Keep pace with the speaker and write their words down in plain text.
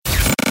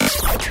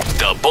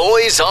The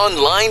Boys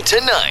Online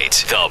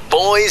Tonight. The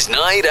Boys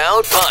Night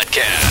Out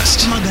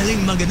Podcast.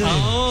 Magaling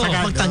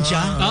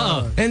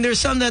magtansya. And there's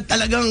some that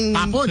talagang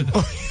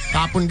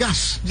Tapon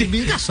gas.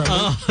 Bigas.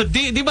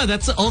 Diba,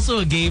 that's also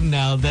a game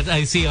now that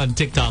I see on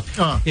TikTok.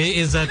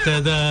 Is that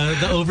the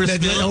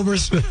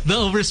overspill? The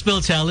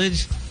overspill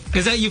challenge.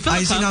 Because you fill a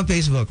cup. I see on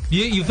Facebook.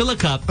 You fill a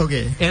cup.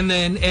 Okay. And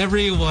then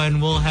everyone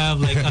will have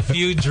like a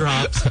few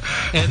drops.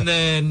 And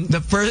then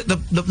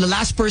the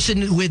last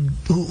person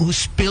who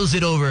spills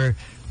it over,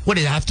 what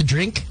do they have to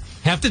drink?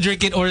 Have to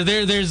drink it, or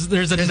there's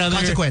another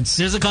consequence.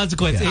 There's a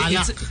consequence.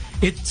 Yeah.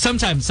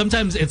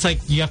 Sometimes it's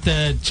like you have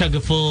to chug a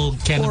full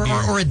can of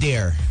beer. Or a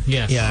dare.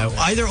 Yeah. Yeah.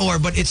 Either or,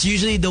 but it's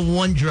usually the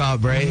one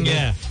drop, right?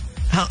 Yeah.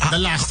 The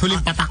last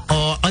huling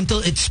patak. Until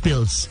it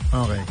spills.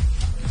 Okay.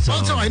 So,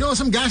 also, I know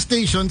some gas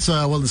stations,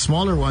 the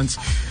smaller ones,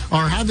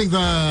 are having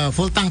the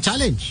full tank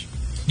challenge.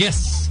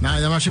 Yes. Now,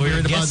 I'm not sure if you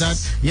heard about that.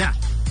 Yeah.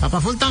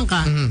 Papa full tank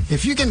ka,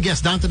 if you can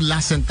guess down to the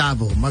last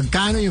centavo,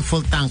 magkano yung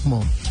full tank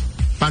mo?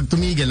 Pag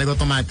tumigil,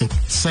 nag-automatic,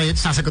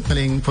 sasagot na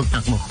lang yung full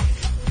tank mo.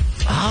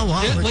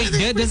 Wow. Wait,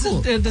 does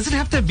it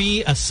have to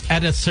be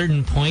at a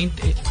certain point?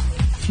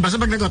 Basta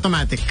pag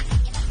nag-automatic.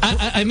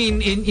 I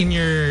mean, in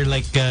your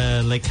like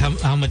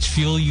how much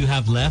fuel you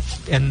have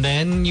left, and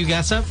then you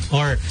gas up,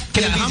 or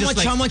can it be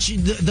how much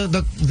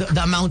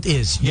the amount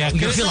is? Yeah,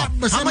 you fill up.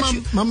 How much?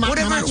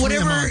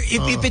 Whatever.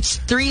 If it's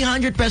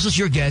 300 pesos,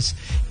 your guess.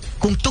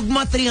 Kung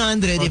tugma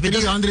 300, if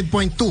it's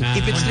 300.2,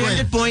 if it's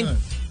 300 point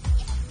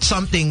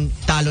something,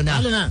 talo na.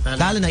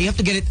 You have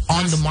to get it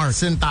on the mark.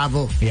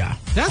 Centavo. Yeah,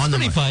 that's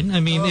pretty fun. I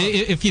mean,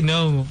 if you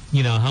know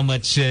how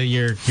much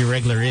your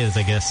regular is,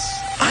 I guess.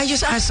 I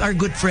just asked our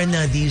good friend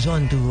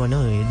Dizon to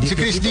si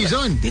Chris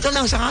Dizon. Dito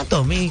lang sa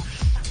Kato, may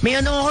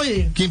ano ako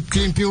eh.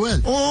 Clean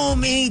fuel.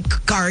 May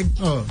card.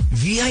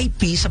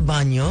 VIP sa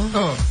banyo.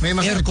 May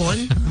massage.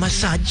 Aircon,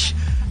 massage.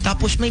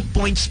 Tapos may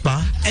points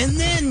pa. And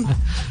then,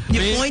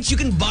 yung points you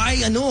can buy,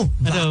 vacuum.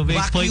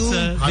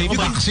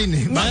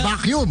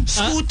 Vacuum.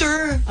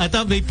 Scooter. I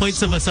thought may points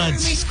sa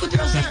massage. May scooter.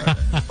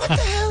 What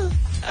the hell?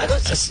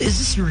 Is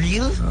this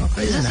real?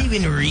 Is this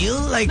even real?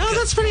 No,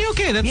 that's pretty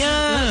okay.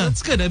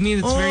 That's good. I mean,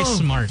 it's very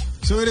smart.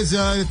 So it is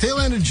the tail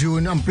end of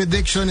June.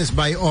 Prediction is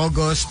by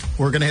August,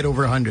 we're gonna hit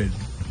over 100.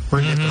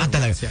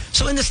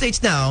 So in the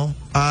States now,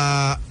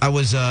 I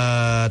was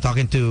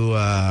talking to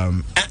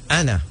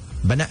Anna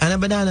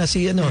Banana,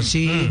 si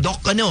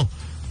Doc Joe.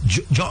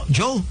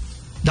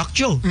 Doc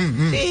Joe.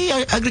 Si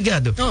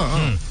Agregado.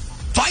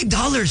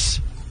 $5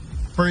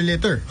 per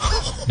liter.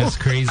 That's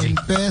crazy.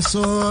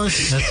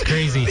 Pesos. That's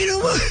crazy.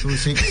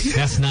 260.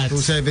 That's nuts.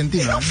 270.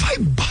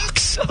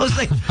 $5. I was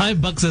like,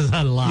 $5 is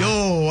a lot.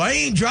 I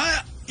ain't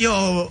dry.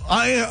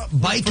 I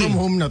biking. From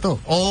home na to.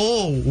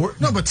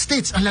 No, but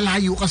States, ang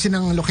lalayo kasi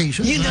ng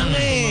location. Yun lang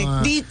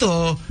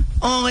Dito,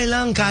 okay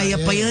lang, kaya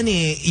pa yan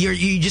eh.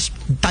 You just,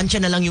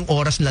 tansya na lang yung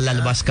oras na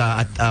lalabas ka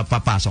at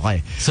papasok ka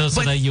eh. So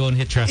that you won't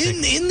hit traffic.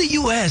 In the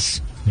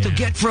US, to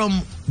get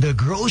from the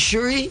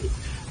grocery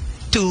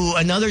to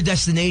another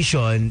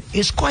destination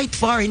is quite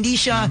far. Hindi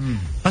siya,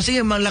 kasi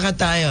malakad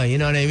tayo, you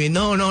know what I mean?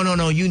 No.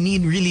 You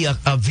need really a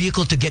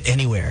vehicle to get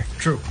anywhere.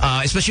 True.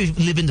 Especially if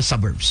you live in the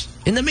suburbs.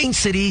 In the main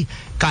city,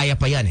 kaya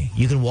pa yan eh.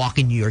 You can walk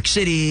in New York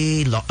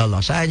City,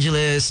 Los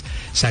Angeles,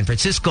 San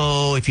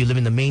Francisco. If you live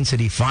in the main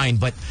city, fine.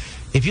 But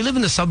if you live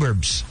in the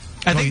suburbs,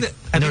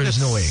 there's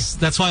no way.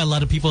 That's why a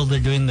lot of people, they're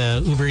doing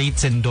the Uber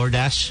Eats and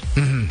DoorDash,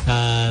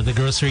 the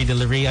grocery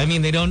delivery. I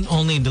mean, they don't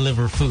only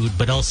deliver food,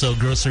 but also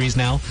groceries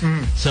now.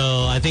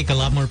 So I think a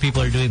lot more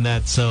people are doing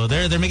that. So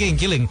they're making a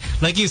killing.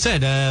 Like you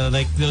said,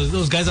 like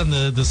those guys on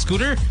the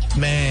scooter.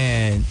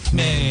 Man,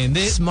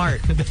 they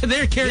smart.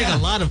 They're carrying a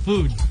lot of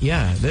food.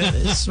 Yeah, they're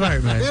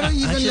smart, man. Pero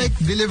even like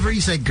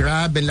deliveries like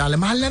Grab and Lala,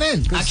 mahal na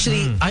rin.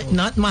 Actually,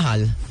 not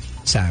mahal,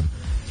 Sam.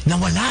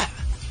 Nawala.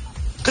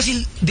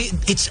 Kasi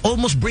it's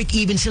almost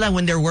break-even sila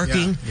when they're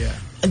working. Yeah.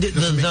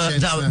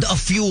 The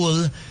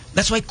fuel,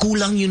 that's why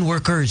kulang yun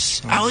workers.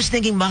 I was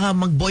thinking baka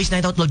mag-boys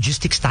night out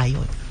logistics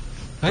tayo.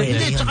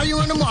 Hindi, tsaka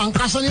yung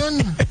angkas na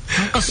yun.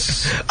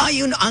 Angkas.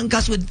 Yun,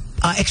 angkas with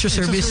extra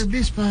service. Extra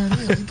service, pare.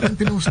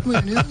 Pinost mo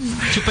yun.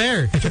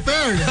 Chuper.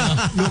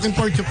 Looking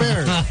for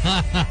chuper.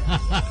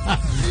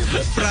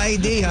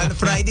 Friday na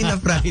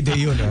Friday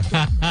yun.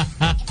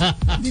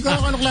 Hindi ko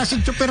alam anong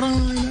klaseng chuper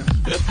ang...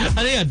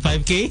 Ano yan,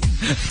 5K?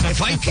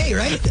 5K,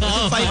 right?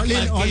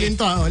 All in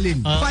to, all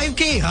in.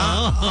 5K,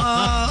 ha?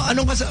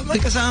 Anong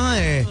kasama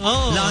eh?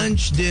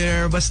 Lunch,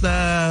 dinner,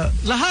 basta...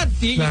 Lahat.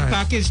 Yung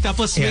package.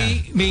 Tapos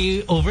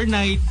may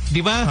overnight, di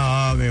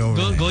ba? May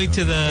overnight. Going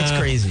to the... It's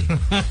crazy.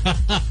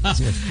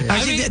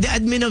 Actually, the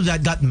admin of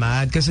that got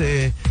mad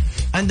kasi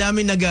ang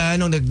dami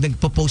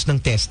nagpo-post ng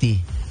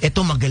testy.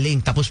 Ito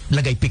magaling, tapos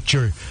lagay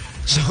picture.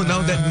 So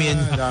now that means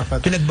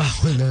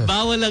pinagbawal na.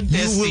 Bawal ang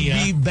testy. You will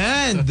be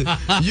banned.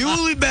 You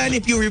will be banned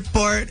if you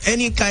report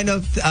any kind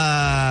of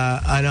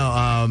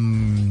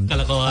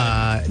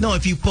no,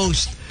 if you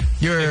post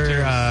your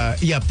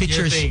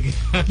pictures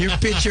your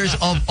pictures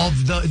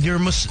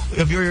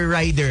of your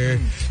rider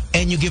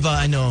and you give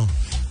a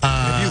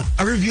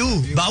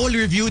review. Bawal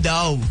review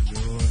daw.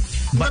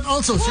 But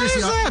also, What is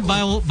seriously,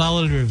 that?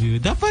 Bowel review.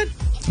 Dapat.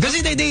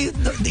 Kasi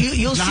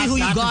you'll see who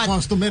you lahat got. ng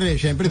customer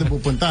syempre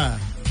pupunta.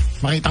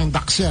 Makitang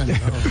ducks yan.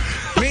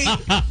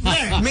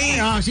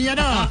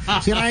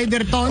 Si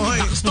Ryder Tony,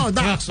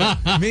 ducks.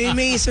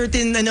 May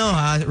certain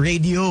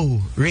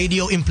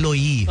radio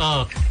employee.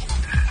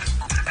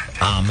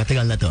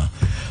 Matagal na to.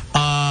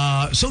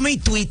 So may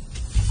tweet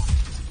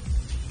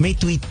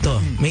to.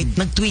 May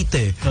nag-tweet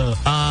eh.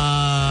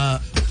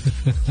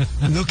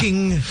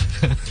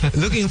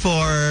 Looking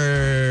for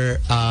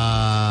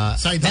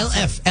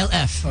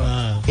LF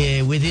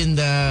within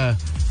the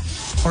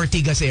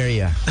Ortigas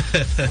area.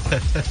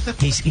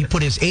 He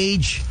put his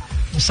age,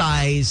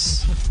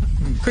 size,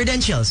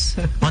 credentials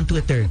on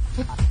Twitter.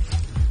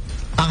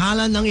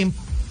 Akala ng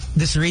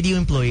this radio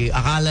employee,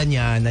 akala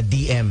niya na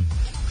DM.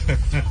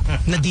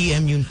 Na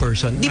DM yung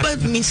person. Di ba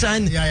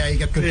minsan you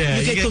get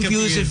confused. you get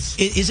confused.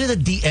 Is it a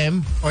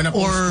DM or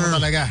na-post mo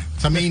talaga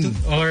sa main?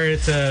 Or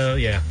it's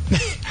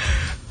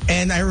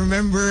And I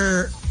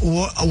remember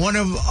one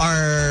of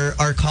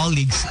our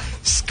colleagues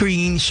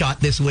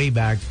screenshot this way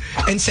back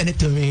and sent it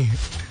to me.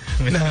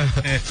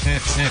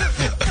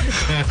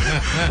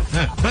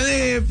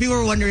 People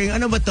were wondering,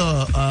 ano ba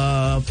to?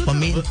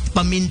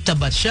 Paminta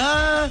ba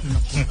siya?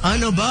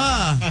 Ano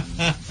ba?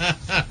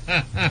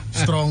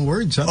 Strong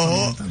words, ha?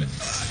 Oh.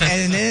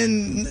 And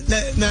then,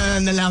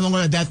 nalaman ko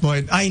at that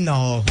point, I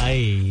know.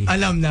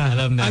 Alam na.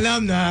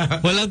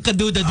 Walang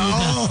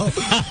kaduda-duda. Oh.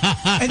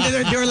 And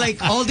then they're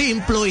like, all the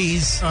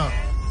employees.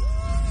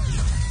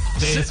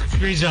 They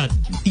screenshot.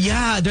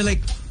 Yeah, they're like,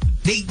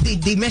 they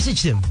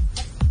messaged him.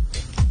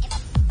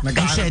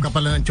 Nag-aanap ka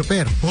pala ng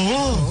chopper.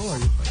 Oh.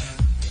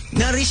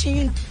 Na-raise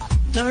yung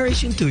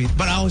tweet.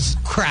 But I was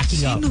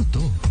cracking up. Sino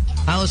to?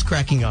 I was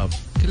cracking up.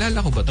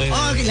 Kilala ko ba to?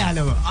 Oh,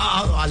 kilala mo.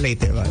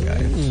 Later.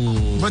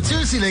 But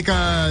seriously, like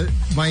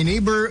my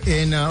neighbor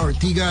in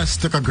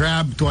Ortigas took a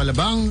grab to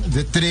Alabang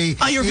today.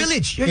 Your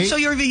village. So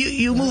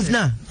you moved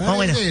na.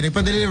 Okay na.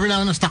 Nagpa-deliver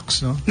lang ng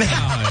stocks, no?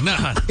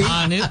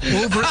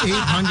 Over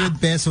 800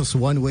 pesos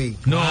one way.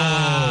 No.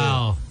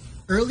 Wow.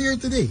 Earlier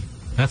today.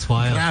 That's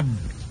wild. Grab.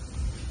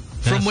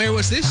 From where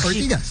was this?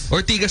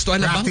 Ortigas to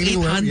Alabang,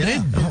 800?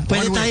 Yeah.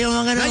 Pwede tayo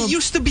That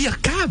used to be a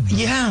cab.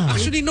 Yeah.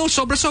 Actually, no,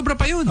 sobra-sobra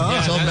pa yun.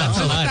 Sobra.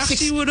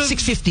 Taxi would have...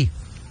 650.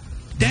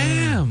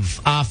 Damn.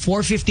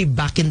 450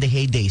 back in the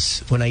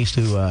heydays when I used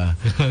to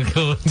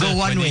go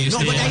one way.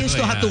 No, but I used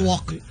to have to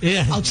walk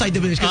outside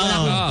the village kasi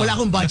wala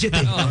akong budget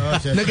eh.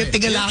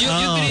 Nagtigal ako.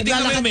 Yung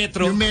tinitignan mo yung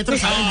metro. Yung metro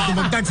sa akin,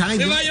 dumagdag sa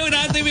akin. Diba yung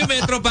natin yung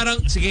metro, parang,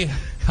 sige,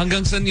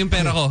 hanggang saan yung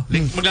pera ko?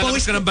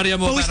 Maglalabas ka ng barya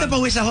mo. Pawis na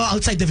pawis ako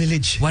outside the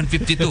village.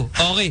 152.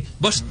 Okay,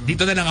 boss,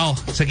 dito na lang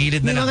ako. Sa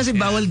gilid na lang. Kasi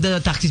bawal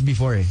the taxis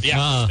before eh.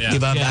 Yeah.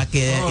 Diba? Back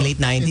in late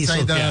 90s.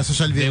 Inside the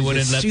social They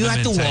wouldn't villages. let So you them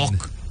had to inside.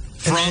 walk.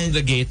 From the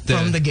gate.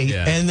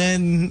 And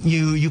then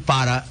you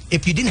para.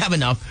 If you didn't have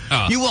enough,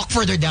 you walk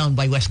further down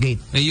by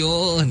Westgate.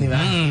 Ayun. Diba?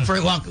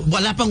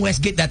 Wala pang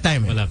Westgate that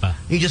time. Wala pa.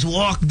 You just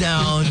walk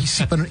down.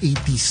 ATC pa ng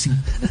ATC.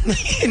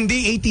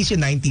 Hindi 80s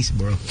yung 90s,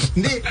 bro.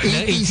 Hindi,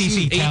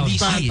 ATC.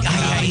 ATC.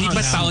 Hindi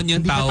pa taon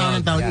yung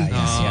tawag.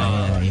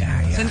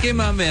 Yeah. Saan kayo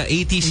mamaya?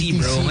 ATC,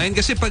 bro. Ngayon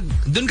kasi pag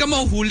doon ka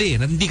mahuhuli,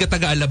 hindi ka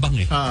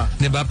taga-Alabang eh.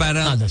 Diba?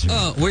 Parang,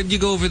 where'd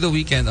you go over the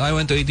weekend? I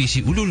went to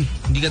ATC. Ulul,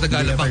 hindi ka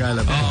taga-Alabang.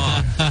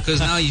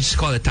 Because now you just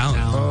call it town.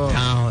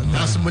 Town.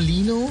 Tapos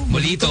Molino?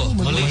 Molito.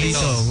 Molits.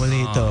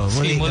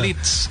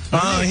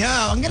 Oh,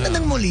 yeah. Ang ganda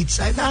ng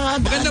Molits.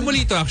 Maganda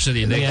Molito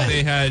actually. Like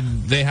they have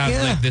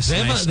like this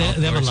nice they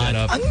have a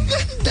lot. Ang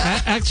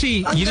ganda.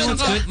 Actually, you know what's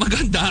good?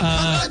 Maganda.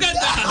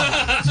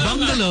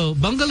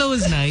 Bungalow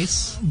is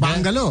nice.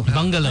 Bungalow.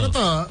 Bungalow. Ano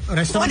to?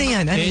 Restaurant? Ano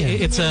yan?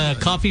 It's a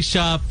coffee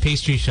shop,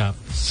 pastry shop.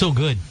 So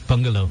good.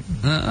 Bungalow.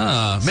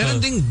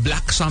 Meron ding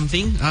black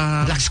something.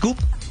 Black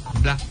Scoop?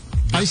 Black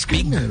Ice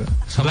cream.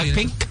 Black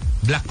pink.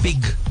 Black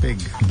pig.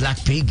 Black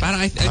Pig.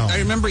 Parang I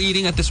remember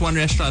eating at this one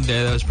restaurant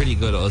there that was pretty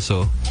good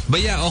also.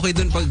 But yeah, okay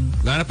dun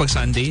pag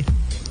Sunday.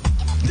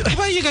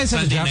 Why you guys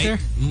have a job there?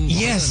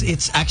 Yes,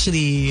 it's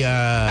actually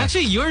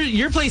Actually,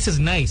 your place is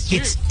nice.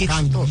 it's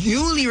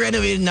newly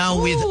renovated now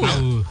with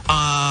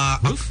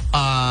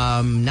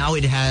now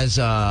it has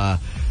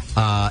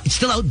it's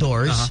still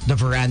outdoors, the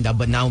veranda,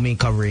 but now may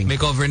covering. May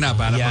cover na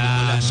para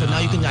pag So now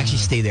you can actually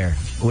stay there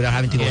without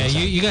having to go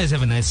outside. You guys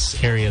have a nice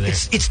area there.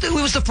 It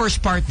was the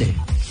first part eh.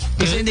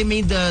 Because then they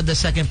made the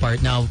second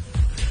part. Now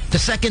the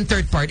second,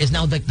 third part is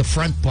now like the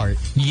front part.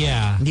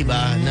 Yeah. Di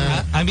ba?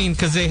 I mean,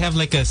 because they have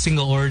like a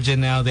single origin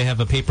now. They have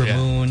a paper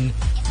moon.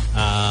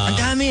 Ang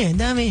dami.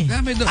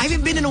 I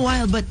haven't been in a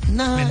while, but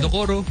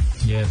Mendocoro.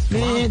 Yes.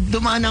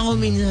 dumaan ako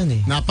minsan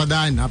eh.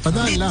 Napadaan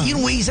lang.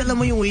 Yung ways, alam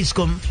mo yung ways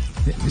ko.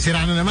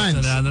 Sira na naman.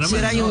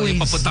 Sira yung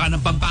ways. Papunta ka ng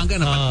Pampanga,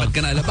 napatpad ka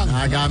na Alabang.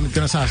 Gamit ko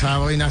na sa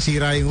asawa ko yung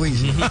nasira yung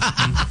ways.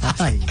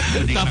 Ay.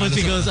 Tapos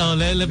she goes,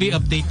 let me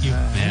update you.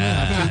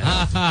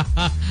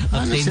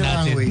 Update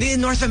sira ang natin. ways? Hindi,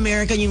 North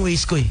American yung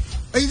ways ko eh.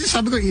 Ay,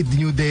 sabi ko,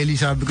 New Delhi,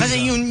 sabi ko.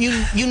 Kasi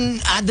yung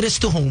address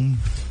to home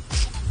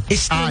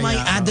is still my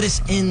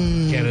address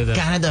in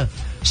Canada.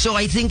 So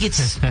I think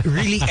it's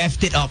really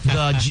effed it up,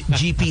 the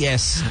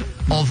GPS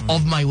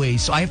of my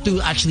way. So I have to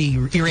actually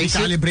erase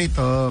it. Recalibrate.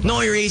 No,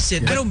 erase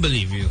it. I don't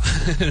believe you.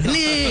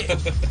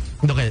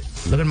 Look at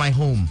my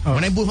home.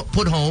 When I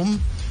put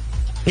home,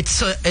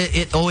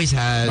 it always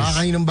has...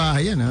 Baka kaninong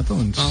bahay yan, ha,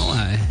 Tons? Oo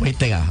nga. Wait,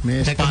 teka.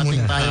 May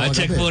spotting tayo.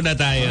 Check muna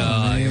tayo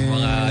yung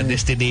mga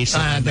destination.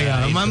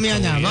 Teka. Mamaya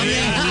na.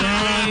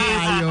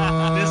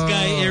 This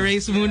guy,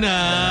 erase muna.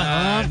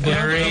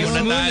 Erase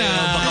muna.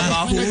 Baka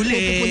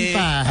mahuli.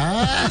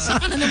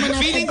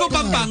 Feeling ko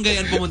Pampanga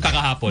yan pumunta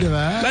kahapon.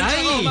 Diba?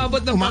 Lansa ko,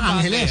 umabot ng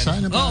Pampanga Angeles,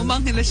 yan.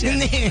 Angeles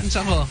yan.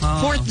 Lansa ko.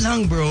 Fort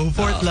lang, bro.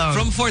 Fort lang.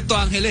 From Fort to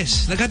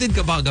Angeles. Naghatid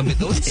ka ba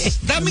gamit?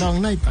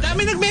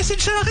 Dami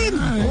nag-message sa akin.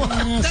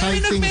 Dami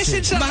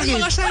nag-message sa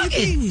akin. Mga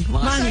sighting.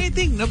 Mga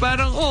sighting. Na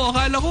parang,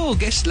 akala ko,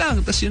 guest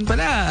lang. Tapos yun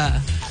pala.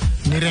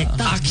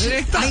 Direkta.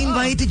 I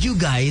invited you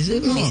guys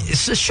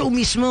sa show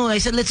mismo.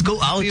 I said, let's go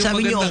out.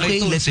 Sabi niyo,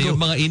 okay, let's go.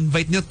 Yung mga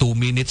invite niyo 2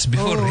 minutes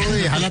before.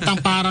 Halatang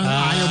parang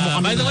ayaw mo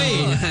kami.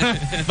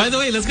 By the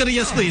way, let's go to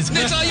yes, please.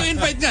 Next, yung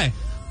invite nga eh.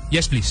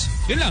 Yes, please.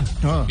 Yun lang.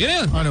 Yun na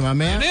yun. Ano,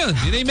 mamaya? Yun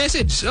na yung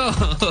message.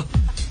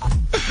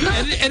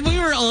 And we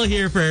were all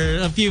here for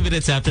a few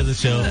minutes after the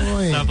show.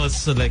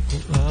 Tapos like,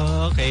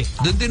 okay.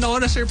 Doon din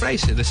ako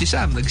na-surprise. Si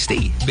Sam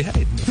nag-stay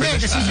behind.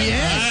 Kasi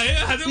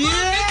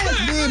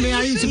may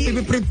ayun sa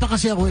pipiprint pa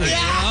kasi ako eh.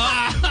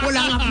 Wala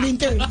nga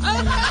printer.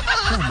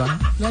 Ba?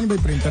 Wala ba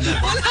yung printer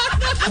na? Wala na.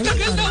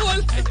 Tagal na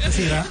wala.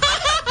 Sira?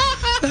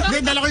 Hindi,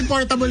 dala ko yung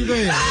portable ko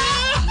eh.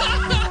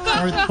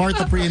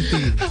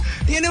 Porta-printing.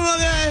 Yan ang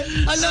mga,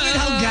 I love it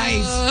how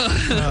guys,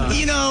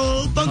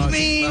 pag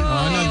may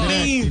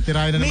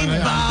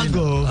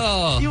bago,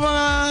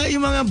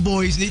 yung mga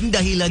boys, yung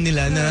dahilan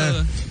nila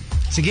na,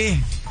 sige,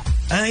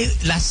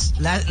 last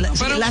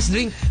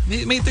drink.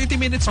 May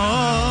 30 minutes pa.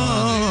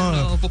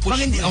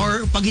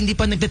 Pag hindi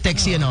pa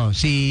nagte-text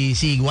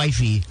si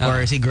wifey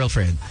or si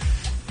girlfriend,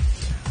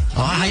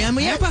 hayaan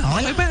mo yan.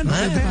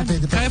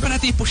 Kaya pa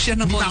natin i-push yan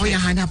ng konti. Hindi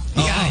pa ako nahanap.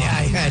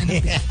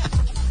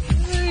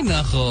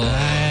 Nako.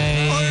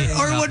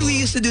 Or what we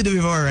used to do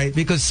before, right?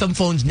 Because some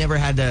phones never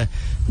had the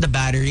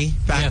battery.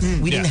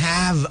 We didn't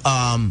have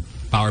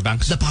power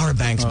banks. The power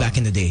banks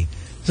back in the day.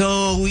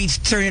 So we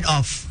turn it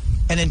off,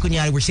 and then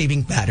kunyari we're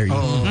saving battery.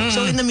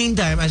 So in the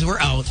meantime, as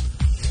we're out,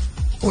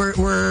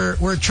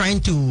 we're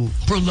trying to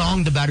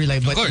prolong the battery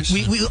life, but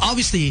we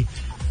obviously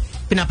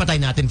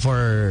pinapatay natin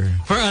for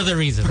other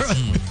reasons.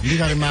 Hindi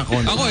ka rin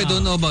makakontrol. Ako, I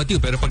don't know about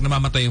you, pero pag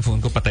namamatay yung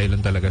phone ko, patay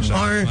lang talaga siya.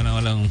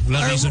 Walang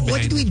reason behind.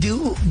 What did we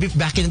do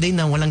back in the day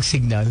na walang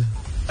signal?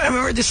 I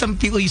remember some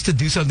people used to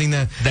do something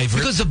na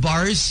because the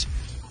bars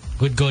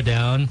would go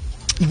down.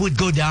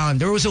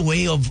 There was a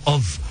way of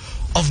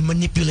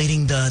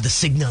manipulating the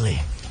signal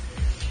eh.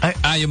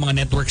 Yung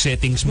mga network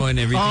settings mo and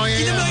everything.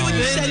 You know when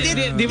you send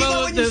it? Di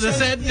ba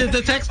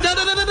the text? No.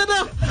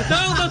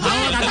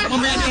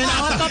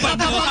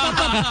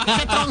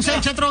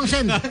 Setrong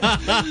sen.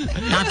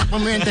 Tatakpan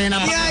mo yung antena.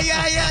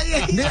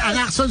 Yeah. Hindi,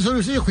 ang action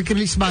solution yung quick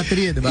release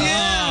battery, di ba?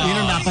 Yun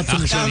ang dapat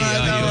solution.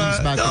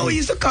 No, we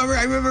used to cover.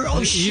 I remember,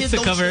 shit. Used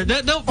to cover.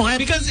 No,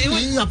 because it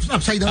was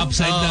upside down.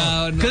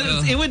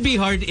 Because it would be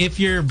hard if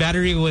your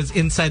battery was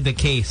inside the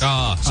case.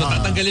 So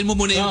tatanggalin mo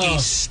muna yung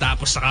case,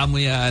 tapos saka mo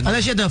yan.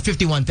 Unless you had the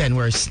 5110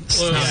 where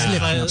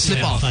slip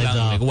off.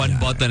 Like one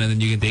button and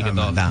then you can take it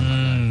off.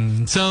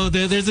 So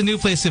there's a new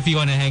place if you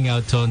want to hang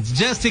out, Tones.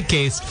 Just in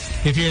case,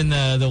 if you're in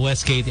the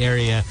Westgate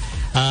area.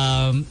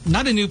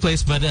 Not a new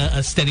place, but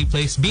a steady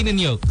place. Bean and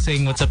Yolk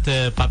saying what's up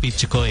to Papi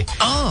Chikoy.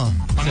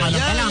 Pangalan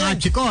pa lang ha,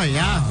 Chikoy.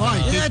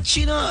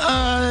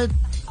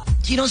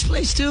 Chino's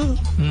place too,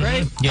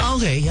 right? Yes.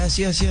 Okay, yes.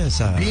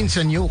 Beans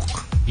and Yolk.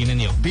 Bean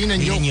and Yolk. Bean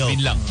and Yolk.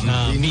 Bean lang.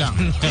 Bean lang.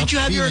 Did you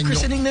have your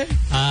christening there?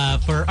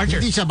 For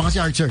Archer. Hindi siya, baka si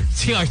Archer.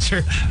 Si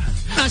Archer.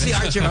 Si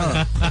Archer.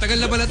 Tagal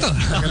na pala to.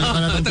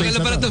 Tagal na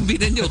pala to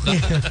Bean and Yolk.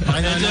 Baka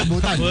na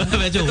nabutan. Ito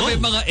may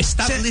mga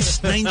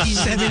established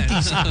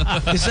 1970s.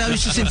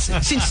 Established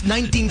since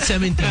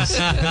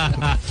 1970s.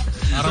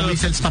 Parang may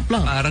stop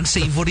lang. Parang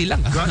savory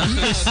lang.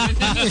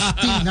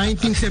 EST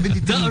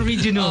 1973. The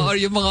original. Or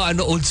yung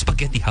mga old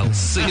spaghetti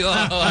house.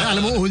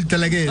 Alam mo, old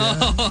talaga eh.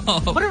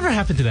 Whatever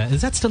happened to that?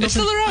 Is that still It's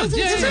still around.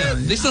 Yeah.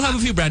 They still have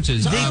a few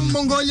branches.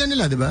 Mongolia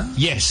nila, di ba?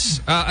 Yes.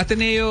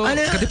 Ateneo,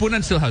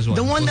 Katipunan still has one.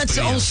 The one that's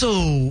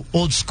also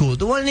old school.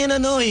 The one in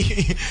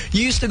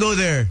you used to go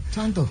there.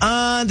 Saan to?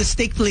 The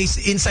steak place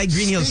inside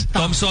Green Hills.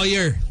 Tom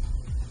Sawyer.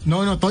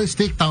 No, Toy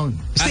Steak Town.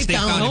 Steak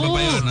Town.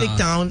 Steak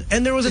Town.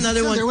 And there was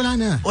another one. Wala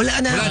na.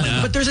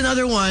 But there's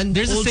another one.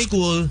 There's old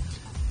school.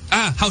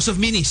 House of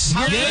Minis.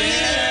 House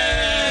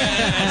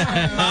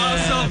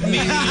of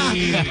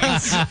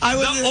Minis.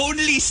 The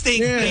only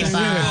steak place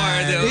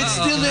before. It's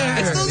still there.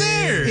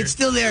 there. It's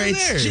still there.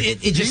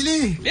 It just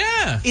Really?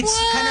 Yeah. it's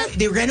kind of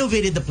they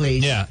renovated the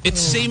place. Yeah. It's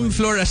same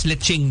floor as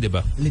Leching, di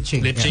ba?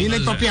 Leching. Yung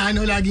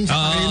nagpa-piano laging sa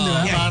parin, di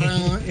ba? Parang...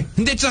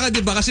 Hindi, tsaka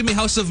di ba kasi may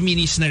House of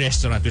Minis na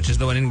restaurant, which is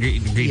the one in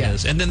Green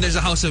Hills. And then there's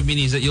a House of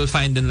Minis that you'll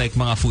find in like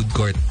mga food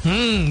court.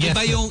 Yes.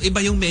 Iba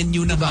yung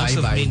menu ng House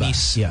of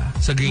Minis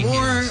sa Green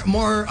Hills.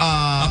 More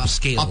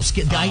Upscale.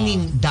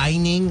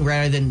 dining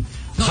rather than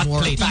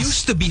more It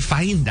used to be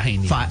fine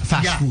dining.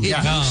 fast food. It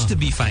used to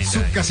be fine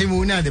Soup dining. kasi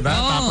muna, di ba?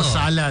 Tapos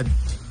salad.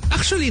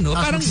 Actually, no,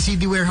 Parang parang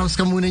CD warehouse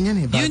ka muna niyan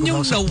eh. bago yun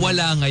yung House of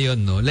nawala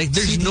ngayon, no? Like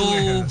there's CD no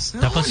warehouse.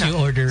 Tapos you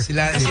order.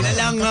 Sila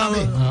lang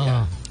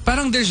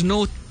parang there's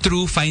no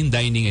true fine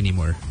dining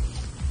anymore.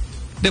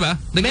 Diba?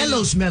 Like,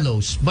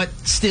 mellows, but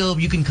still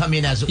you can come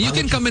in as you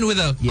can come in with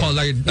a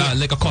collar,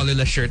 like a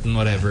collarless shirt and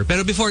whatever.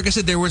 Pero before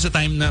kasi there was a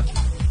time na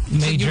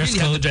May you dress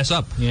really have to code. dress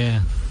up.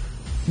 Yeah.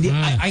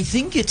 I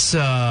think it's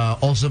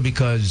also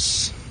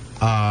because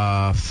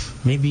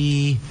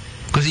maybe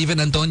Because even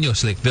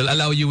Antonio's, like, they'll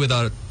allow you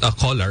without a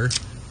collar.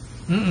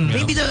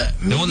 maybe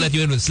They won't let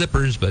you in with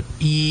slippers, but...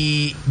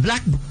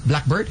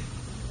 Blackbird?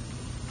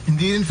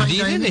 Hindi rin fine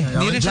Hindi rin dining. eh.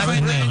 Hindi rin siya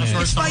fine dining.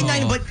 It's fine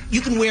dining, but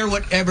you can wear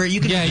whatever. You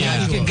can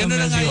Yeah.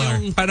 Ganun na nga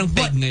yung parang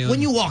But peg ngayon.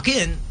 when you walk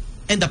in,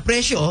 and the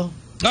presyo,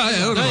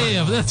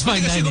 yeah, that's fine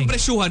kasi dining. kung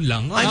presyuhan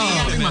lang.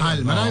 Maraming mahal.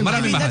 I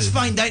Maraming mean, mahal. that's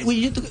fine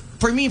dining.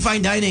 For me,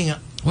 fine dining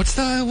What's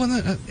the one?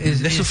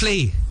 Les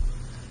Soufflé.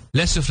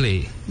 Les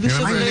Soufflé.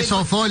 Ay,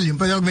 lesofol. Yung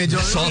pala medyo...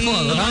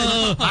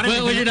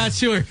 Well, you're not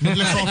sure.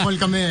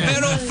 Lesofol kami.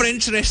 Pero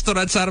French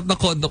restaurant sa harap ng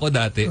kondo ko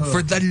dati,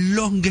 for the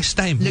longest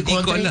time, Le hindi ko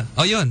Contre? alam.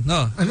 Oh, yun.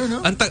 No. Ano,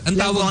 no? Ang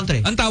tawag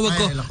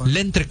ko, Ay, Le Contre.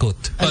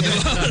 l'entrecôte.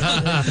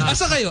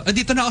 Asa kayo?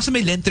 Andito na ako sa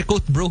may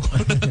l'entrecôte, bro.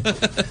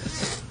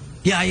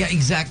 Yeah,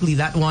 exactly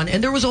that one.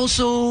 And there was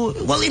also,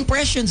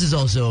 Impressions is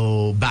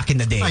also back in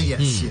the day.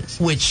 Yes.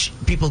 Which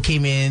people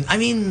came in. I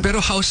mean,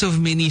 Pero House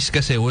of Minis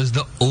kasi was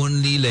the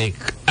only like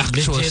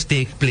actual Legit.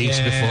 steak place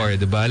before,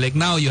 diba? Like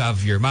now you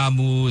have your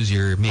Mamus,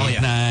 your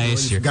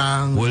Midnights, your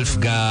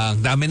Wolfgang,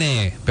 dami na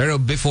eh. Pero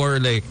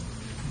before like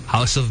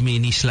House of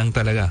Minis lang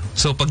talaga.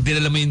 So pag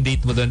dinala mo yung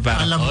date mo doon,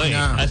 parang,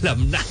 alam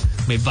na.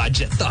 May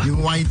budget to.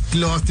 Yung white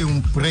cloth,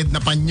 yung red na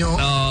panyo.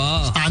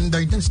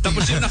 Standard ng steak.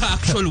 Tapos yung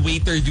naka-actual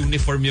waiter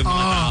uniform yung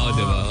mga tao,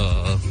 diba?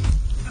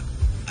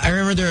 I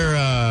remember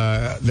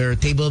their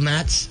table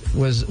mats.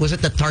 Was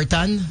it the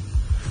tartan?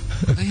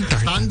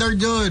 Standard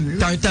yun.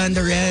 Tartan,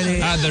 the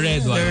red. The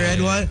red one. The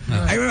red one.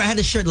 I remember I had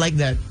a shirt like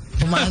that.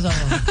 Pumasok.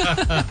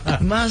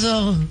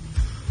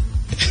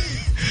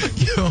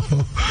 Yo,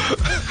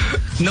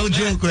 no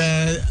joke,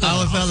 man.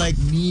 I felt like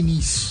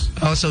Minis.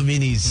 House of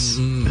Minis.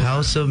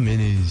 House of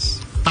Minis.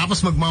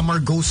 Tapos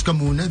magmamargos ka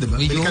muna, diba?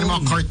 Bili ka ng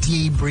mga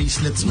Cartier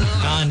bracelets mo.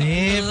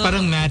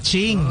 Parang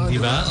matching, di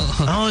ba?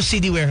 Oh,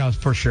 CD Warehouse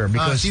for sure,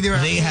 because CD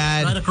Warehouse, they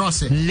had right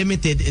across it.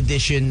 limited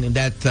edition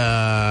that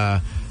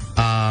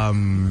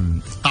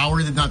Tower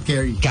did not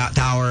carry.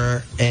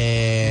 Tower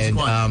and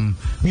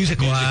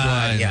Music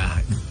One.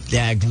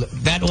 Yeah,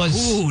 that was.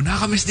 Ooh,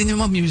 nakakamiss din yung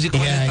mga music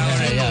one.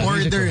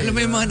 Order. Alam mo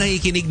yung mga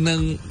nakikinig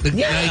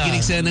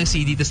sila ng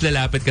CD, tapos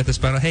lalapit ka,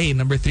 tapos parang, hey,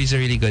 number 3 is a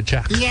really good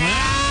track.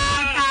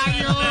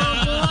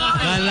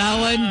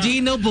 Kalawan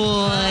Gino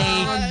Boy.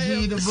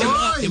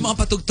 Yung mga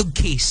patugtog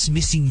Case,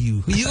 Missing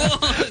You. Yun!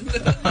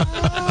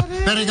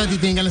 Pero ikaw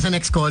titingin ka lang sa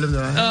next column,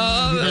 diba?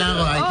 Hindi ka lang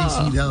ako, I can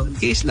see daw.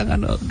 Case lang,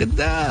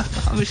 ganda.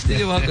 Nakakamiss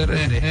din yung mga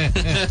karoon eh.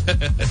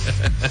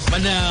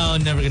 But now,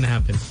 never gonna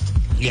happen.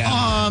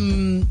 Yeah.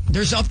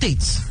 There's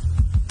updates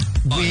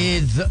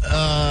with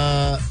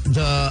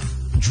the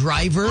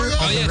driver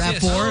of the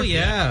RAV4.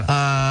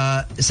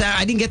 So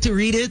I didn't get to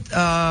read it.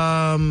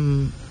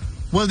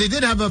 Well, they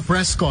did have a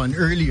press con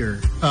earlier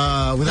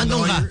with a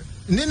lawyer.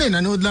 Hindi,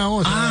 nanood lang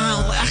ako.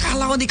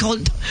 Akala ko they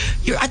called.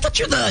 I thought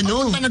you're the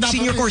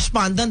senior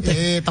correspondent.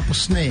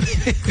 Tapos na eh.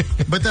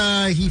 But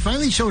he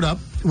finally showed up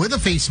with a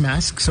face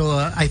mask. So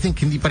I think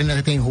hindi pa rin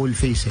nakita yung whole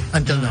face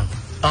until now.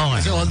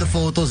 Okay. Kasi all the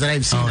photos that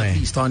I've seen at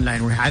least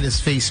online where he had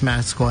his face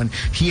mask on.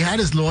 He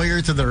had his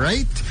lawyer to the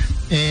right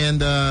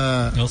and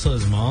also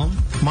his mom.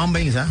 Mom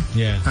ba yung isa?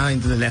 Yeah.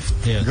 Into the left.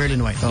 Yeah. Girl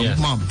in white.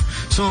 Yes. Mom.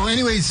 So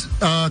anyways,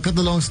 cut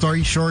the long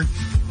story short,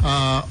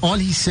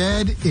 all he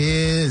said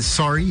is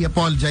sorry, he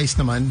apologized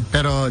naman,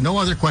 pero no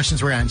other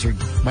questions were answered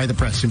by the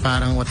press. Yung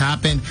parang what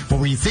happened, what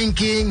were you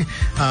thinking,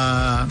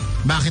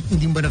 bakit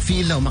hindi mo ba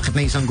na-feel na umakit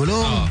na isang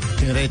gulong,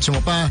 diretso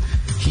mo pa.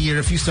 He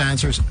refused to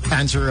answer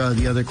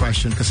the other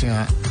question kasi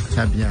nga,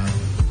 sabi niya,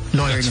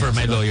 lawyer. That's for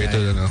my lawyer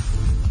to know.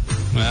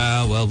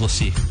 Well, we'll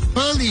see.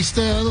 Well, at least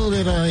a little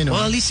bit,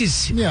 Well, at least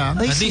he's... Yeah.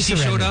 At least he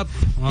showed up.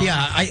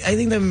 Yeah, I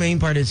think the main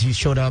part is he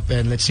showed up,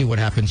 and let's see what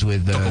happens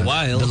with the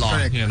law.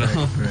 Correct, you know?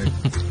 correct.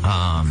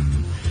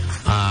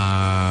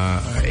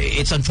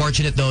 It's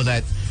unfortunate though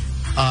that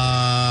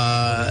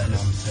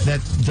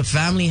that the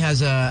family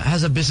has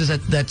a business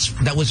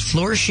that was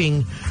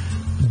flourishing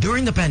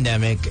during the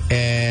pandemic,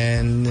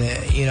 and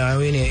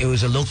it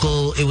was a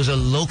local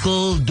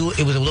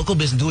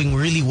business doing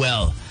really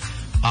well,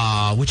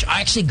 which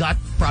I actually got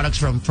products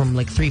from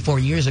like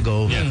 3-4 years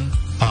ago. Yeah.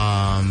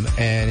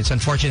 And it's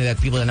unfortunate that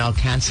people are now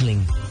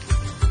canceling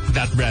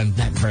that brand.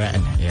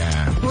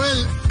 Yeah.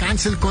 Well,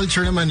 cancel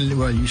culture naman,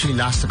 usually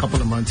lasts a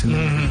couple of months and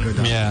then go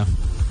down. Yeah.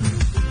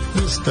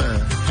 Just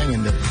hang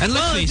in there. And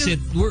let's face it,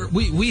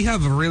 we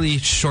have a really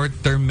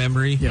short-term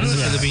memory in the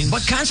Philippines.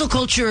 But cancel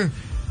culture,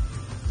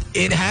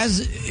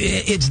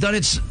 it's done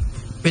its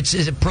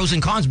pros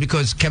and cons,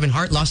 because Kevin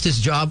Hart lost his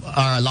job,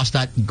 lost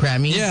that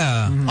Grammy.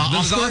 Yeah.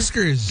 The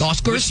Oscars.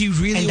 Which he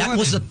really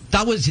wanted.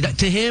 That was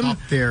to him. Up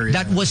there,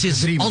 that was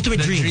his ultimate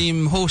the dream.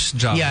 dream host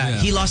job. Yeah,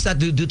 he lost that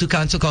due to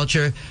cancel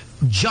culture.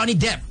 Johnny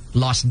Depp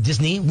lost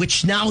Disney,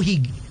 which now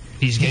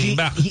he's getting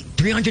back.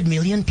 300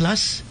 million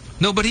plus.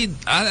 No, but I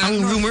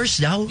don't know.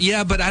 Rumors now.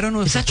 Yeah, but I don't know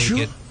if is that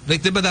true?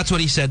 Like, but that's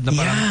what he said. No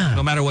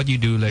matter what you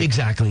do, like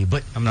exactly.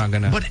 But I'm not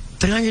gonna. But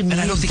 300 million.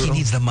 And I don't think he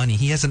needs the money.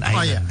 He has an island.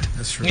 Oh, yeah,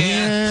 that's true.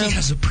 Yeah. He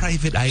has a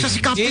private island. Siya si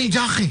Captain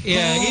Jack.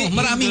 Yeah,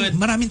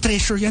 maraming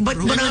treasure yan, But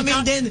bro.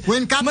 maraming din.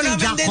 When Captain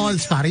Jack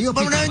calls, pare, you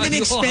pick Maraming din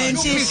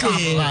expenses.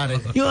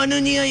 Yung ano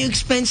niya, yung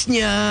expense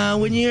niya,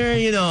 when you're,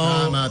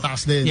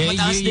 mataas din.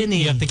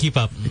 You have to keep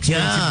up.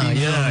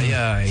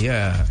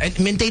 Yeah. And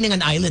maintaining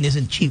an island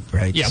isn't cheap,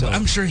 right? Yeah, so, but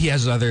I'm sure he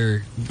has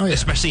other,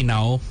 especially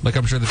now. Like,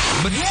 I'm sure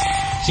but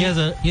He has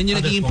yun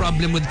yung naging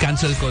problem with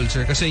cancel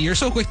culture. Kasi you're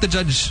so quick to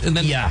judge, and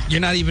then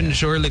you're not even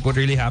sure like what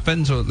really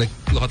happened. So like,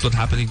 look at what's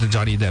happening to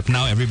Johnny Depp.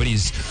 Now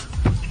everybody's,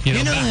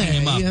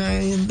 backing him up.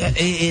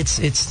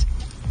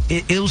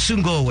 It'll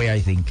soon go away, I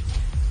think.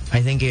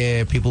 I think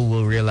people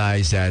will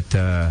realize that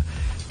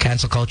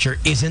cancel culture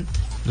isn't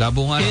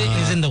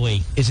the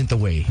way. Isn't the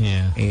way.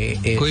 Yeah.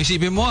 Kung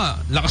isipin mo,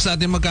 lakas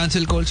natin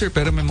mag-cancel culture,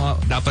 pero may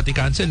mga dapat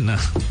i-cancel na.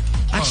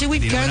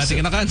 Actually,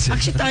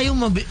 Actually, tayo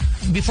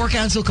before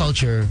cancel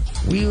culture,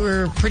 we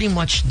were pretty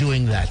much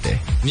doing that.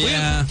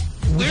 Yeah.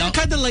 We're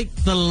kind of like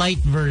the light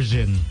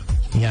version.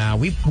 Yeah,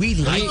 we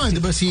like.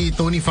 Diba si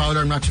Tony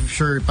Fowler? I'm not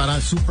sure. Para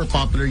super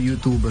popular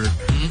YouTuber.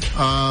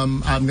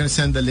 I'm gonna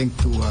send the link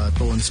to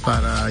Tones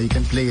para you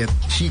can play it.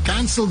 She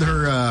canceled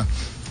her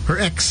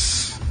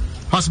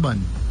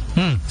ex-husband.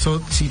 So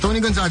si Tony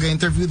Gonzaga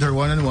interviewed her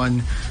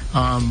one-on-one.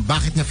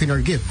 Bakit niya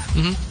finorgive?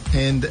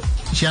 And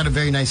she had a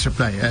very nice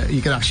reply.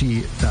 You can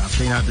actually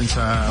play natin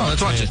sa...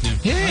 let's watch it.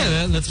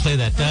 Yeah, let's play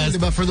that.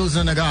 Diba, for those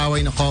na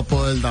nag-aaway na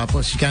couple,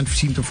 tapos you can't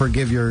seem to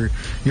forgive your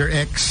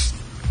ex.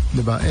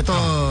 Diba? Ito...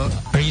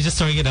 Are you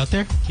just throwing it out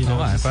there?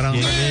 Parang...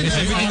 Is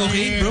everything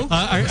okay, bro?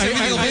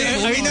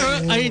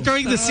 Are you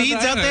throwing the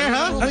seeds out there,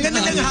 huh? Ang ganda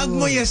ng hug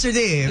mo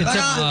yesterday.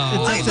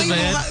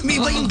 May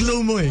iba yung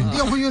glow mo eh.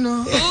 Ako yun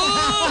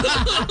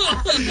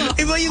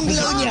Iba yung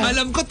glow niya.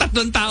 Alam ko, 3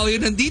 tao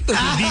yun nandito.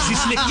 Si DC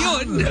Slick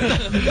yun.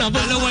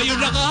 Dalawa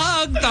yung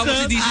nakahag.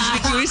 Tapos si DC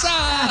Slick yung isa.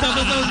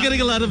 Tapos I was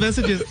getting a lot of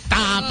messages.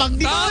 Tapang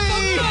di ba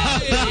eh?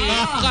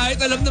 Kahit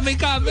alam na may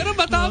camera,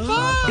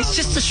 matapang. It's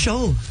just a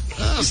show.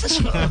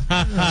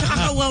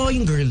 Tsaka kawawa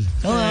yung girl.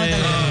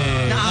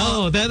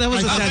 Oh, that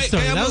was a sad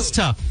story. That was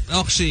tough.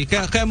 Actually,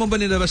 kaya mo ba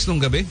nilabas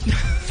nung gabi?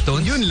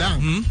 Yun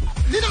lang.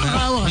 Hindi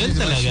nakakawa. Yun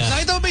talaga.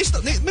 Nakita mo ba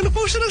may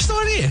post ng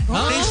story eh.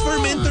 Thanks for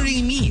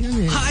mentoring me.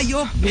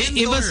 Hayop.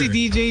 Iba si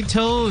DJ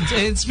Tones.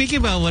 And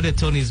speaking about one of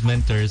Tony's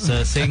mentors,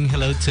 saying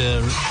hello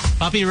to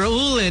Papi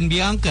Raul and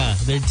Bianca.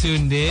 They're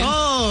tuned in.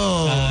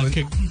 Oh.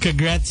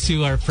 Congrats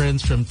to our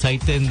friends from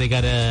Titan. They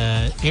got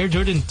a Air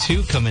Jordan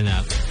 2 coming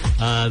up.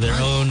 Their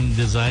own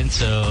design.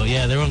 So,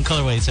 yeah, their own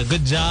colorway. So,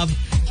 good job.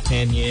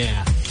 And,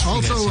 yeah.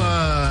 Also,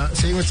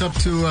 saying what's up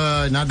to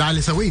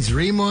nadali sa Waze,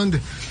 Raymond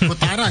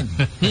Putaran.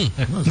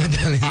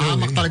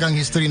 Hamak talagang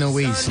history ng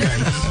Waze, guys.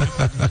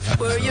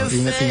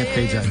 Ingat-ingat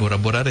kayo dyan.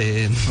 Bura-bura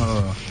rin.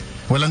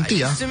 Walang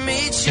tea, Hindi,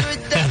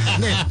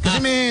 kasi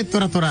may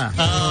tura-tura.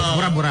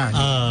 Bura-bura.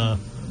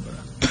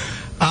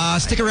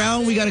 Stick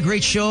around. We got a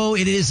great show.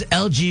 It is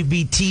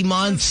LGBT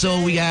month, so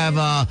we have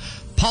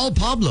Paul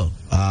Pablo.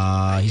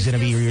 He's going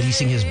to be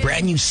releasing his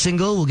brand new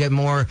single. We'll get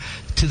more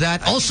to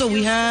that. Also,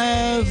 we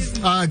have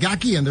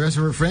Gaki and the rest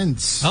of her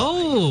friends.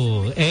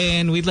 Oh,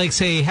 and we'd like to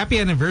say happy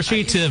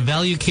anniversary to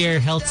Value Care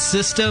Health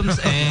Systems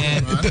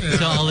and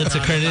to all its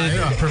accredited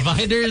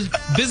providers,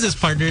 business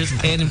partners,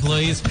 and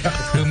employees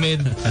who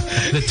made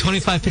the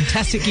 25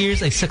 fantastic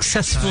years a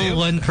successful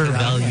one for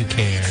Value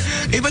Care.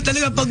 Iba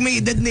talaga pag may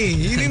edad na eh.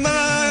 Yung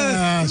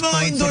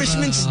mga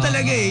endorsements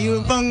talaga eh.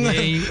 Yung pang...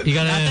 You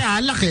gotta...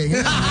 Alak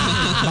eh.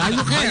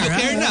 Value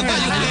Care na.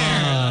 Value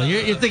Care.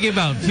 You're thinking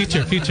about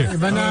future.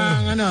 Iba na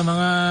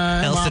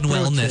mga health and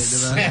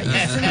wellness.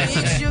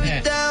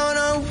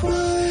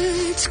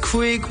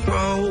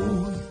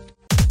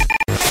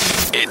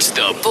 It's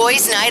the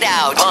Boys Night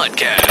Out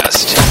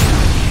Podcast.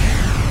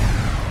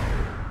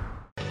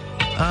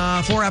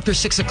 4 after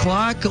 6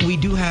 o'clock. We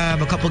do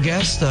have a couple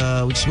guests.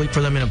 We just wait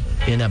for them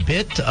in a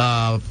bit.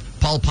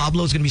 Paul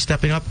Pablo is going to be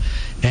stepping up,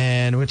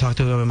 and we're going to talk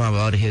to him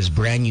about his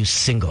brand new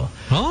single.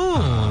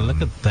 Oh,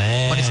 look at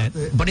that!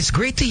 But it's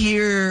great to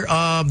hear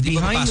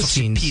behind the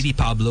scenes. Si P.D.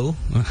 Pablo.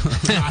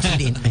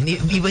 Classic.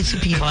 Iba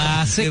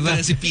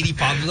si P.D.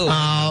 Pablo.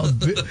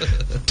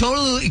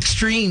 Total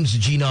extremes,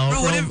 Gino.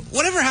 Bro,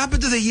 whatever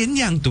happened to the Yin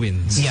Yang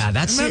twins? Yeah,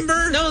 that's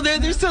Remember? it. No,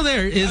 they're still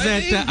there.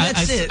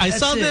 I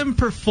saw them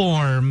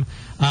perform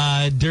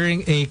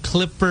during a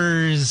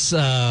Clippers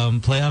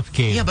playoff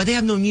game. Yeah, but they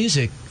have no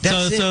music.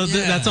 That's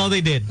That's all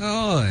they did.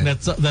 Oh.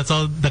 That's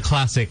all the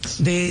classics.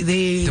 They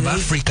Diba?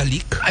 Freaka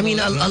Leak. I mean,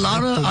 a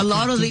lot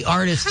of the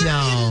artists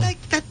now.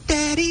 Like that,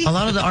 daddy. A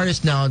lot of the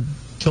artists now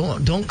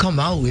don't come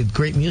out with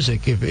great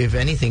music. If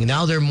anything,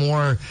 now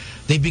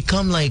they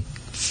become like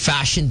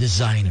fashion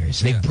designers.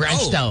 They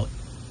branched out.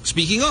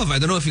 Speaking of, I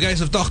don't know if you guys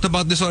have talked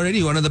about this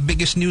already. One of the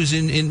biggest news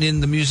in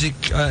the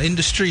music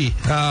industry.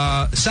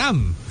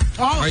 Sam,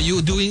 are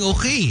you doing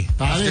okay?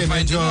 After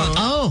finding out.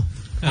 Oh.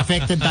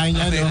 Affected tayo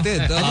niya, no? I think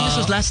this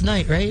was last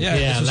night, right? Yeah,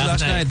 this was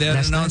last night. They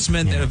had an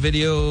announcement, they had a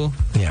video.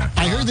 Yeah.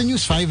 I heard the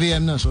news 5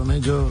 a.m. na, so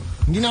medyo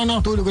hindi na ako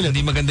nakatulog ulit.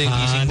 Hindi maganda yung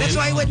gising. That's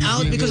why I went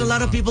out because a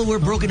lot of people were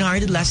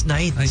brokenhearted last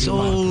night.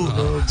 So,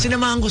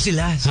 sinamahan ko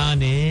sila.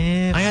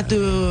 Hanip. I had to,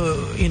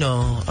 you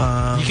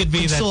could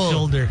be that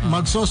shoulder.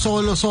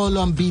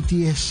 Magso-solo-solo ang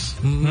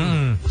BTS.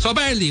 So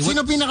apparently,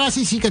 Sino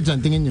pinakasisikat dyan,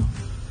 tingin nyo?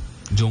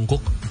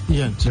 Jungkook.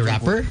 Yan. The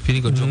rapper?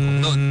 Feeling ko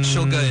Jungkook. No,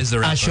 Suga is the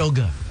rapper.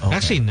 Suga. Okay.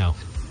 Actually, no.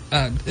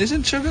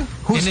 Isn't Suga?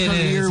 Whose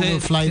career will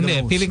fly the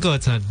most? Feeling ko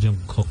it's not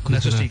Jungkook.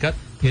 That's a sikat?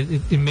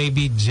 It may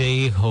be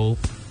J-Hope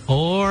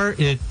or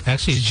it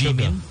actually is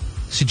Jimin.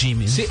 Si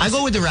Jimin. I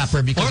go with the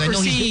rapper because I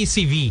know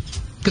CV.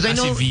 Because I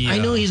know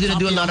he's gonna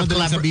do a lot of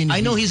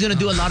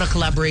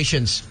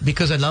collaborations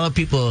because a lot of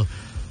people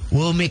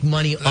will make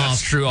money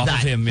off of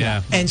him,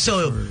 yeah. And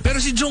so, pero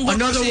si Jungkook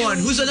another one.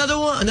 Who's another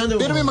one?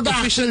 Pero may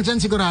mag-action dyan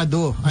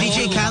sigurado.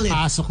 DJ Khaled.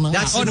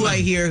 That's who I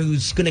hear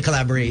who's gonna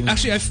collaborate.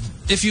 Actually,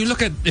 if you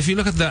look at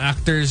the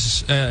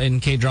actors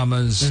in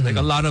K-dramas, like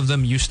a lot of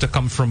them used to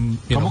come from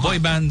boy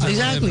bands.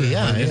 Exactly.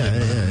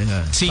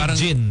 Yeah. Si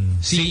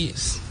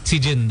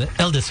Jin, the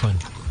eldest one.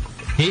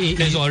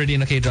 He's already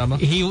in a K-drama.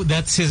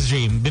 That's his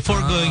dream. Before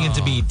going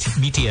into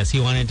BTS, he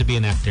wanted to be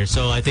an actor.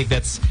 So I think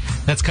that's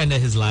kind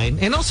of his line.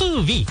 And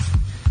also V.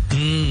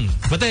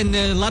 But then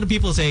a lot of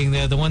people saying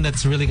the one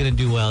that's really going to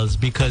do well is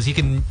because he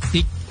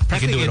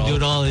practically can do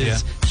it all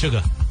is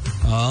Suga.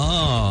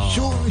 Oh.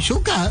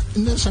 Suga.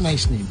 That's a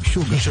nice name.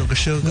 Suga.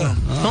 Yeah.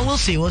 Well, we'll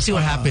see. We'll see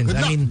what happens.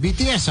 I mean,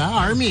 BTS,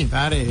 Army.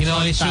 Pare. You know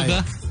why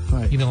Suga?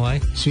 Why? You know why?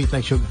 Sweet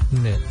like sugar.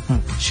 Hindi.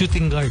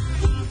 Shooting guard.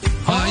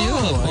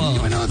 Hindi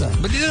ko know that.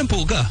 But di na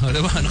puga.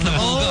 Diba?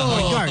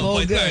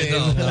 Point guard.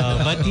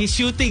 But he's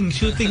shooting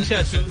siya.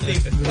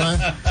 Diba?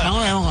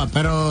 Ewan ka.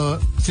 Pero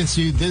since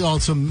you did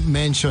also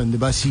mention,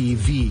 diba, si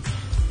V.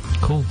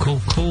 Cool.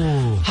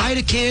 Hi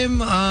to Kim,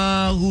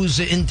 who's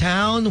in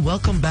town.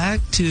 Welcome back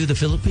to the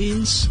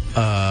Philippines.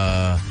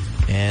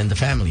 And the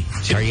family.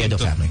 Sariedo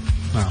family.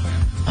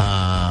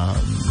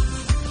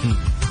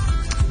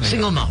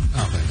 Single mom.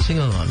 Okay.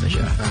 Single mom na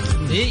siya.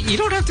 You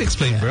don't have to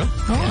explain, bro.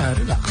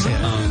 Relax.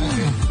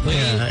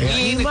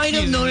 You might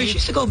have known her.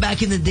 She used to go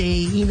back in the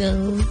day,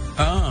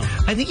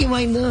 I think you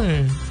might know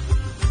her.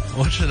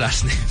 What's her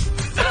last name?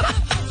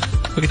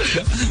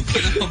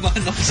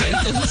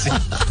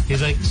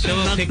 He's like, show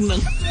a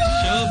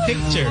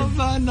picture.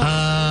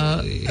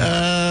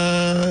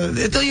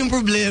 Ito yung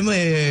problema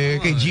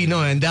kay Gino.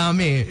 Ang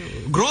dami.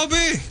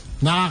 Grabe!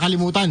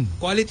 Nakakalimutan.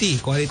 Quality.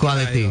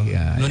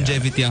 Yeah.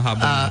 Longevity ang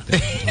habang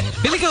natin.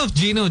 Feeling if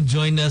Gino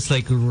joined us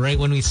like right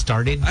when we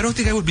started. I don't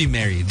think I would be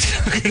married.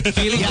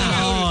 Feeling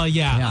I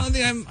don't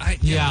think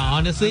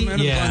honestly, I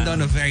might have gone down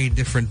a very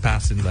different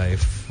path in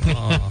life.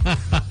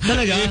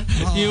 Talaga?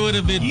 You would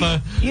have been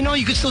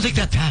you could still take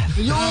that path.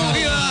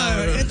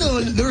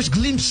 There was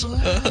glimpse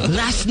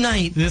last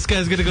night. This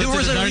guy's gonna go there to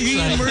was the dark a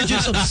side.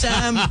 re-emergence of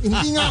Sam.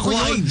 Hindi nga ako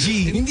yun. YG.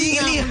 Hindi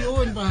nga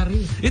ako yun,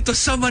 pare. It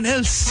was someone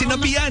else.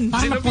 Sinabihan.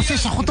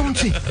 Naposes ako doon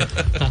si.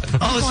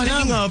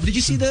 Speaking of, did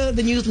you see the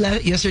news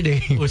yesterday?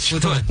 Which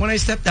one? When I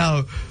stepped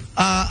out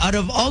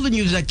of all the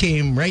news that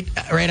came right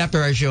after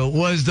our show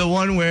was the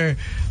one where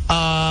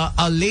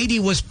a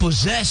lady was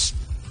possessed.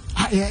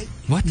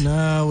 What?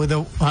 With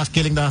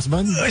killing the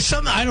husband?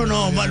 I don't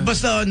know, but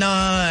basta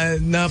na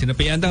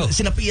Sinapian daw.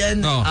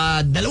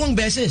 Dalawang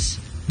beses.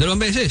 Dalawang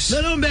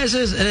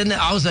beses. And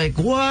I was like,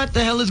 what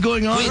the hell is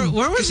going on?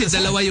 Where was it?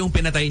 Dalawa yung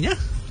pinatay niya?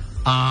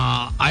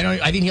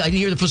 I didn't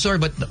hear the full story,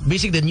 but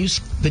basically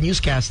the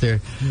newscaster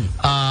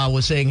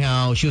was saying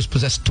how she was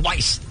possessed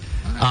twice.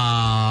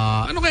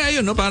 Ano kaya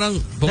yun, no? Parang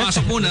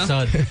pumasok muna.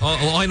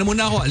 Okay na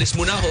muna ako. Alis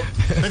muna ako.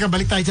 Teka,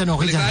 balik tayo dyan.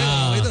 Okay dyan.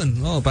 Okay dun.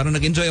 Parang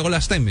nag-enjoy ako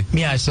last time.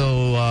 Yeah,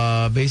 so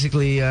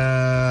basically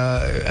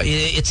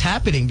it's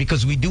happening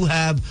because we do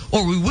have,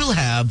 or we will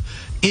have,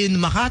 in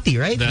Makati,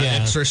 right? The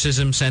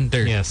Exorcism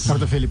Center. Yes. For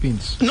the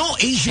Philippines. No,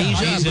 Asia.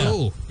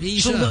 Bro.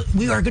 So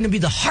we are going to be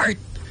the heart.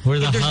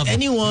 If there's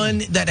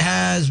anyone that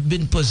has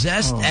been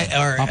possessed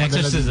or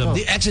exorcism,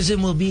 the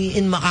exorcism will be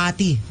in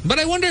Makati. But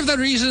I wonder if the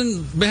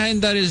reason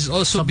behind that is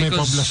also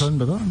because... Sa may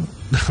poblasyon ba doon?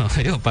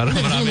 Ayun, parang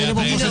marami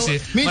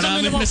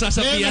maraming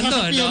nasasapian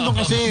doon.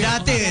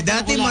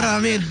 Dati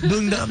marami.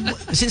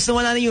 Since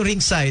nawala na yung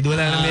ringside, wala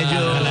na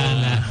medyo... Wala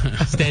na.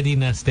 Steady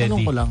na.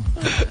 Tanong ko lang.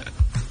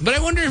 But I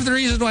wonder if the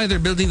reason why they're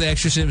building the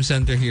exorcism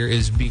center here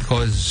is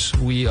because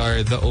we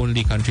are the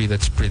only country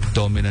that's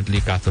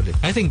predominantly Catholic.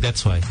 I think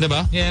that's why.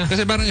 Diba? Yeah.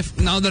 Kasi parang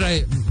now that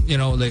I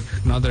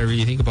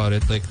really think about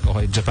it, like,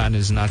 okay, Japan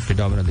is not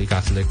predominantly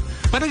Catholic.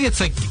 But it's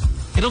like,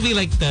 it'll be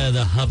like the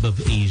hub of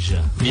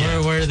Asia.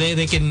 Yeah. Where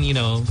they can,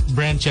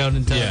 branch out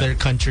into other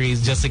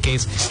countries just in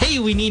case, hey,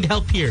 we need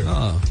help here.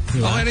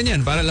 Okay rin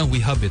yan. Para lang we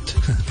hub it.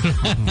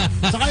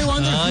 Saka I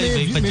wonder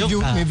if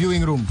may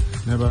viewing room.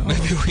 Diba? May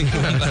viewing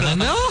room.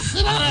 Ano?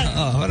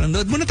 Parang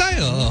nood muna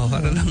tayo.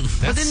 Parang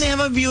But then they have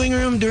a viewing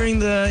room during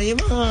the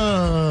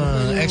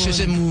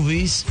exorcism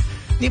movies.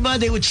 Diba?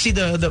 They would see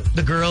the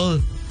girl,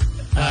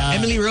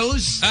 Emily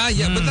Rose.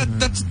 Yeah, but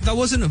that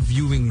wasn't a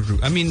viewing room.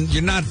 I mean,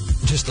 you're not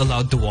just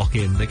allowed to walk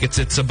in. Like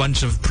it's a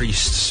bunch of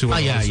priests who are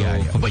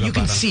also, But you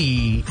can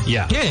see.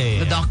 Yeah.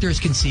 The doctors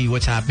can see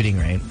what's happening,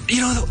 right?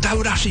 That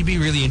would actually be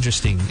really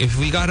interesting if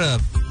we got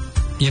a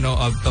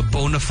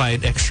bona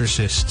fide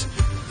exorcist.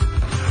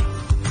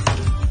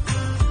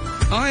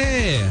 Oh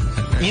yeah.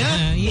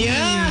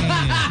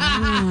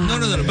 No,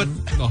 but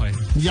okay.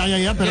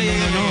 Yeah. Pero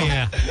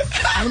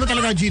ano mo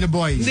talaga, Gina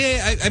Boy? Hindi,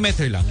 I met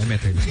her lang.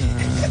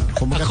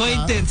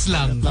 Acquaintance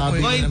lang.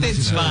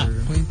 Acquaintance pa.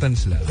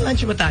 Acquaintance lang.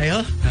 Lunch ba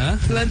tayo?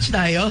 Huh? Lunch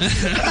tayo?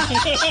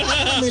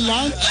 May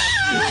lunch?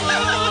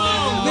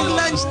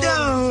 Nag-lunch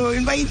daw.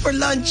 Invite for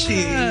lunch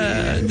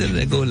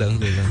Go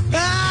lang.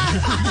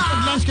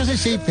 Pag-lunch kasi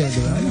safe di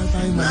ba? Wala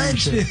tayong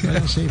lunch.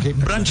 Safe.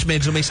 Brunch,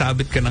 medyo may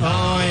sabit ka na.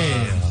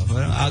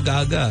 Parang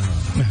aga-aga.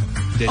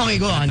 Okay,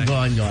 go on.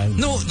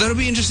 No, that'll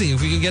be interesting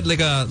if we can get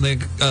like a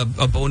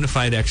bona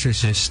fide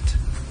exorcist,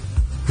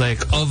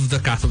 like of the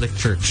Catholic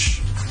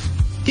Church.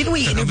 Didn't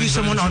we interview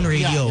someone on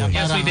radio? Yeah,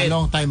 Yes, we did. A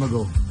long time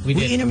ago. We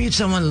interviewed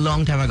someone a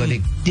long time ago.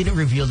 They didn't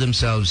reveal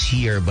themselves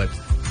here, but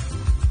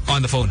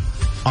On the phone.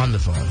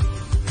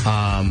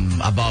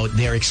 About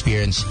their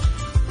experience,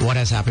 what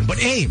has happened. But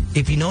hey,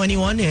 if you know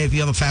anyone, if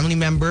you have a family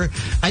member,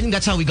 I think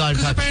that's how we got in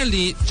touch.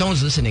 Apparently,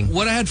 someone's listening.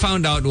 What I had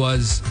found out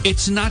was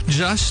it's not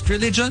just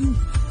religion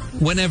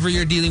whenever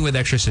you're dealing with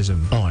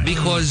exorcism.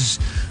 Because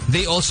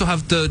they also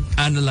have to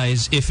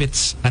analyze if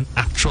it's an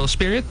actual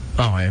spirit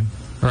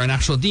or an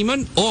actual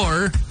demon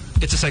or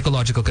it's a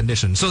psychological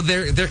condition. So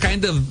they're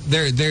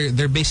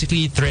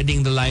basically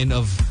threading the line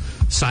of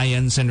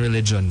science and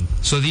religion.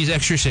 So these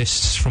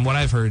exorcists, from what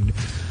I've heard,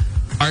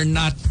 are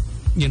not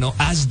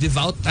as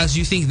devout as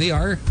you think they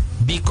are,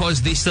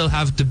 because they still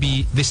have to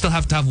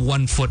have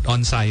one foot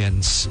on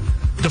science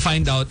to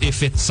find out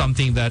if it's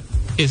something that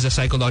is a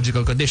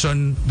psychological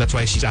condition. That's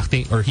why she's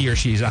acting, or he or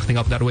she is acting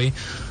up that way.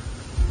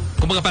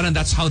 Kumbaga parang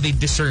that's how they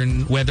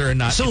discern whether or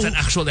not it's an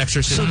actual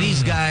exorcism. So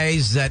these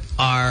guys that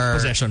are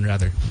possession,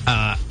 rather,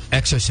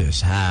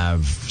 exorcists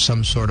have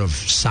some sort of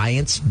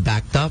science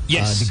backed up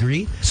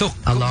degree. So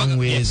along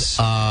with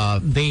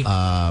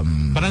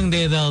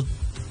they'll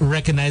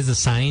recognize the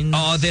signs.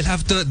 They'll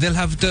have to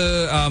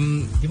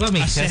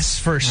assess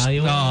first.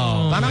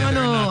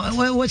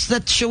 What's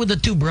that show with the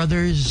two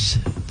brothers?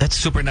 That's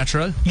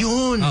Supernatural.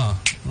 Yun.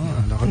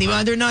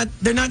 They're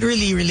not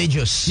really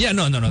religious. Yeah,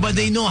 no. But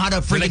they know how to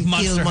freaking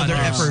kill mother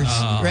effers,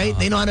 right?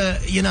 They know how to,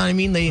 you know what I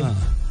mean?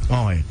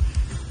 Okay.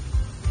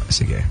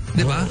 Sige.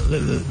 Diba?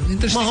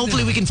 Well,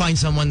 hopefully we can find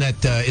someone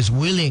that is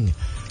willing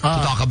to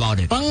talk about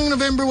it. Pang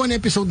November 1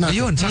 episode natin.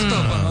 Ayun, sakto.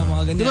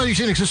 Mga ganyan. Diba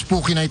usually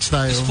nagsa-spooky nights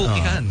tayo?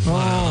 Spooky kan.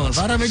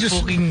 Para medyo...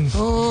 Spooky.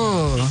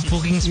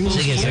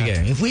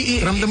 Sige. If we...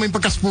 Ramdam mo yung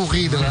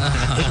pagka-spooky, diba?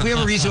 If we have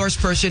a resource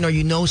person, or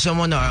you know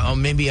someone, or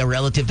maybe a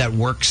relative that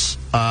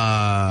works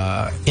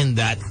in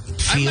that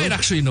field. I might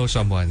actually know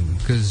someone,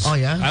 because I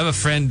have a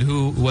friend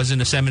who was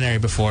in a seminary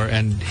before,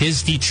 and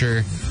his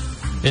teacher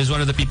is one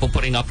of the people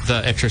putting up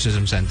the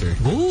exorcism center.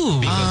 Ooh.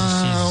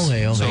 Because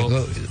okay.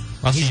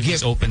 So,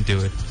 he's open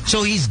to it.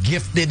 So he's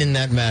gifted in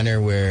that manner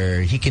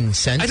where he can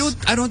sense.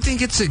 I don't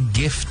think it's a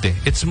gift.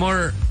 It's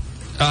more,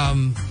 I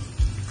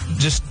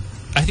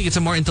think it's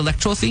a more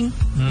intellectual thing.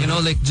 You know,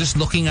 like just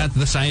looking at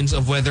the signs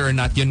of whether or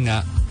not yun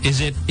nga,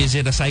 is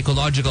it a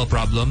psychological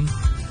problem,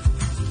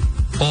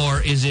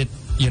 or is it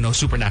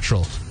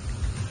supernatural?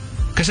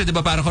 Kasi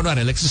diba parang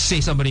kunwari, let's just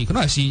say somebody,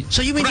 si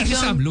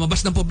Sam,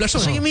 lumabas ng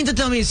poblasyon. So you mean to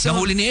tell me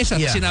nahuli ni Esa,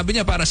 sinabi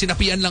niya para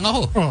sinapian lang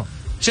ako.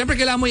 Siyempre,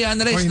 kailangan mo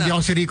i-analyze na. Hindi ako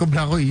si Rico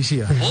Blanco,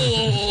 easy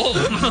Oo.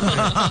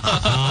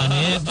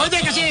 Hindi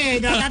kasi,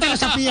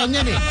 natatasapian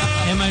yan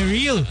Am I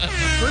real?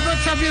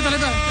 Ba't sabi niya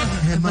talaga?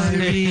 Am I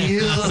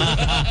real?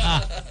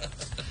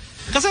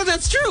 Kasi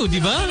that's true, di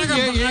ba?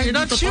 You're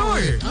not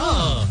sure.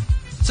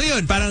 So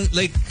yun, parang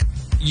like,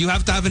 you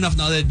have to have enough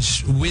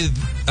knowledge with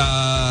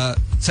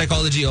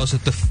psychology also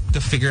to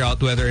figure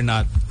out whether or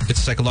not it's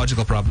a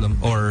psychological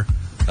problem or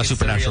a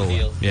supernatural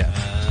one. Yeah.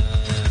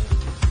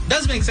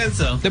 Does make sense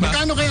though. Diba?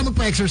 Magkano kaya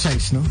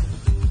magpa-exercise, no?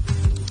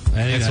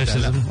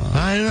 Exorcism.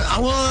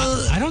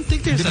 I don't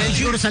think there's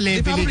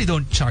They probably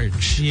don't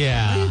charge.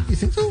 Yeah. You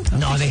think so?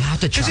 No, they have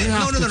to charge.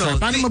 No.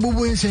 Paano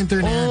mabubuo yung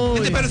center na yan?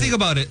 Hindi, pero think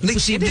about it.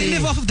 They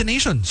live off of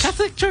donations.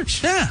 Catholic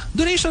Church. Yeah,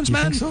 donations,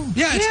 man. think so?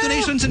 Yeah, it's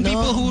donations and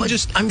people who but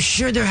just... I'm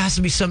sure there has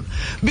to be some...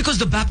 Because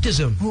the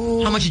baptism,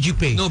 how much did you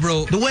pay? No,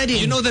 bro. The wedding,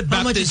 you know that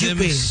how much did you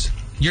pay? baptisms,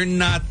 you're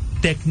not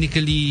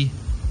technically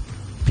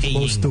paying.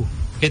 Supposed to.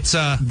 It's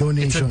a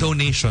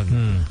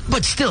donation.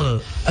 But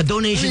still, a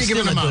donation is You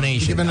give still an a amount.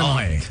 donation. You give an amount.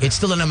 Okay. It's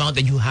still an amount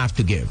that you have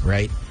to give,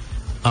 right?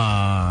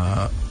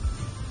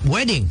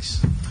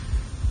 Weddings.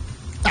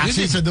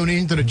 Actually, it's a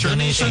donation to the church.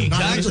 Donation.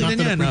 Not to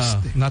the priest.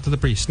 Not to the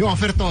priest. Yung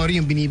offertory,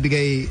 yung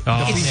binibigay.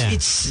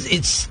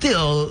 It's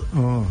still, at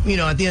the end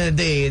of the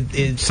day,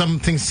 it's...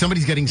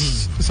 Somebody's getting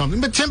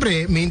something. But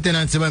siyempre,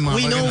 maintenance ba mga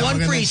We know one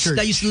priest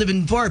that used to live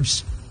in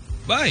Forbes.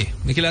 Bye.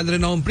 May kilala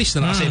rin akong priest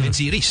na naka 7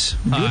 series.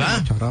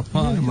 Diba? Macharap.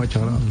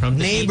 From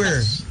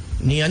neighbor.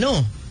 Ni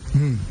ano?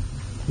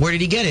 Where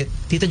did he get it?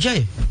 Tita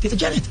Janet.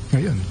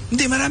 Ayun.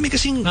 Hindi, marami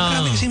kasing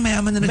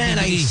mayaman na Man,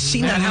 I nagbibigay.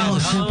 seen that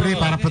house. Siyempre,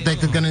 para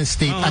protected ka ng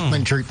state at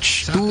ng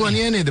church. Tuwan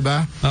yan di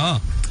ba? I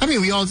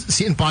mean, we all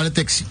see in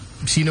politics,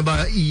 sino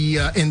ba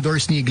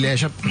i-endorse ni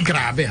Iglesia?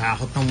 Grabe,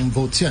 hakot ng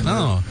votes yan.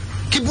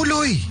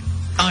 Kibuloy.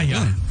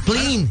 Yeah.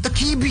 Plane. The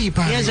Kibi,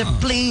 pare. He has a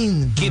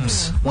plane.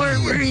 Gibbs. Where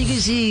you can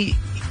see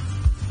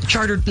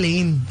chartered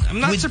plane. I'm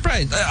not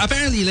surprised.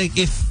 Apparently,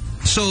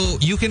 so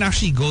you can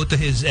actually go to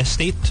his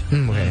estate.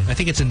 Okay. I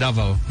think it's in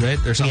Davao, right,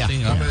 or something.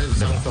 Yeah.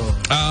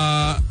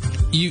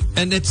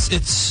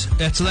 It's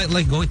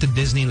like going to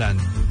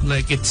Disneyland.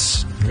 Like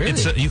it's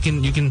you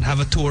can have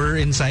a tour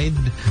inside,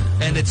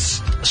 and it's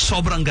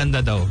sobrang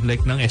ganda daw,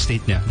 like ng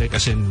estate niya, like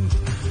as in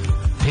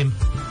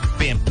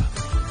pimp.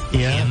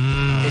 Yeah.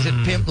 Is it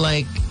pimp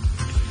like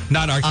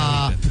Not R.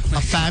 Kelly.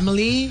 a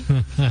family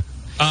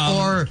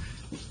or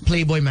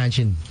Playboy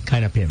Mansion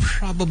kind of pimp?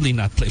 Probably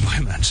not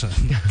Playboy Mansion.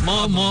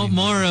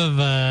 More of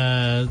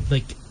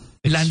like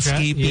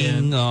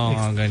Landscaping.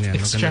 Ganyan.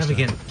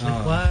 Extravagant.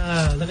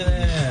 Wow, look at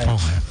that.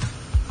 Okay.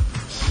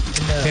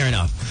 Fair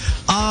enough.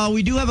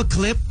 We do have a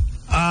clip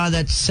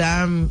that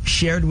Sam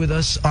shared with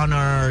us on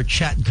our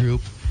chat group.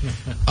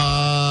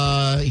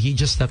 He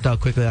just stepped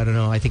out quickly. I don't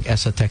know. I think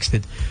Essa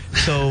texted.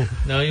 So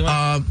No, you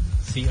want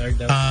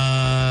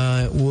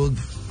we'll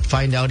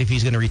find out if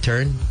he's going to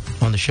return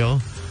on the show.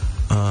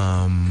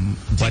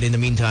 But in the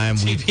meantime,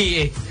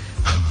 TBA,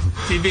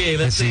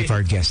 let's see if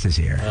our guest is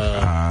here.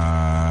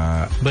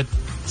 But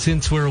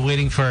since we're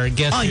waiting for our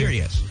guest, here he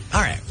is.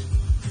 All right.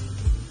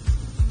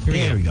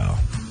 Here we go.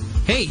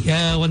 Hey,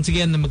 once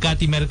again, the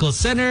Makati Medical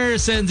Center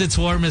sends its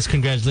warmest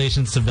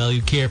congratulations to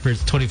Value Care for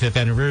its 25th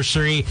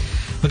anniversary.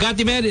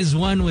 Makati Med is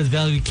one with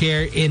Value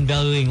Care in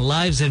valuing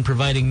lives and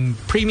providing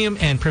premium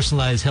and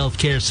personalized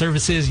healthcare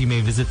services. You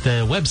may visit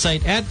the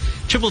website at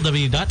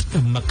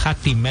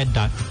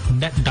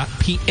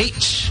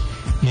www.makatimed.net.ph.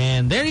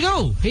 And there you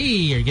go.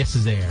 Hey, our guest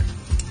is there.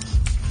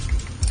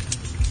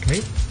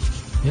 Great.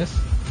 Yes.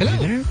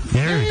 Hello.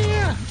 There we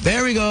go.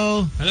 There we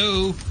go.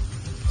 Hello.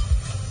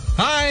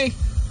 Hi.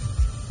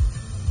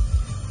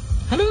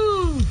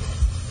 Hello.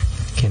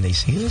 Can they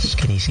see us?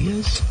 Can he see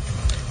us?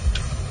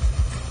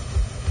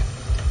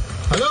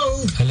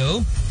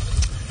 Hello.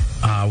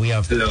 We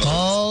have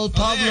Paul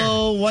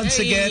Pablo once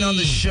again on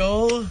the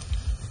show.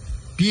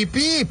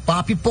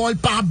 Papi Paul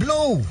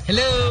Pablo.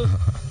 Hello.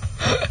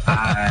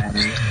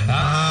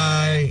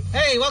 Hi.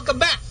 Hey, welcome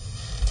back.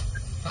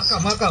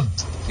 Welcome.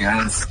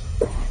 Yes.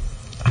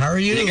 How are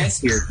you? Can you guys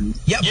hear me?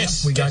 Yep.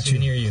 Yes, we got we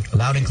can hear you.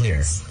 loud and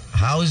clear.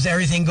 How's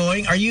everything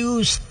going? Are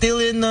you still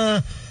in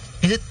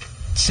is it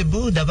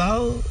Cebu,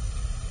 Davao?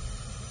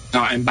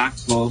 No, I'm back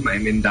home.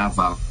 I'm in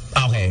Davao.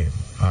 Okay.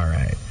 All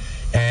right.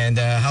 And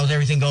how's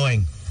everything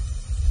going?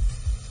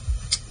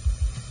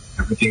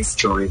 Everything's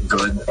going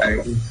good.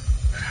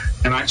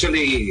 I'm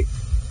actually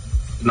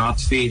not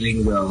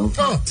feeling well.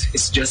 Oh.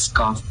 It's just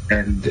cough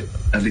and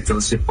a little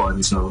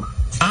sipon, so...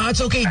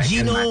 It's okay.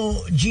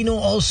 Gino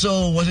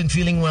also wasn't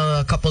feeling well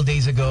a couple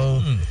days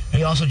ago.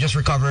 He also just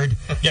recovered.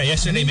 Yeah,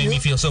 yesterday made me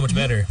feel so much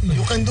better.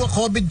 You can do a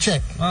COVID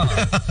check. No,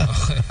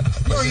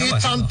 you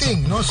eat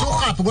something. No,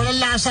 suka. Pag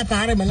walang lasa,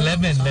 pare.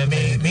 Lemon.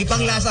 May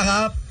panglasa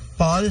ka,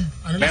 Paul?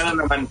 Meron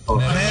naman po.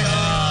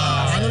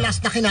 Ano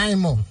last na kinain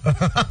mo?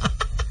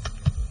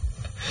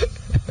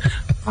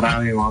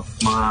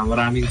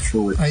 Maraming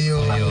food.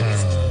 Ayun.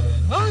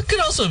 Well, it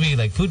could also be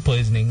like food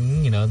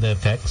poisoning, the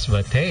effects,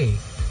 but hey.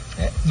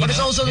 But it's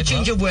also the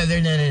change of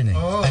weather na rin.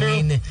 I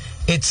mean,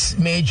 it's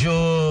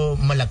medyo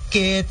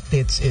malakit,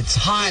 it's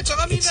hot,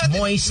 it's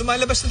moist.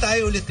 Lumalabas na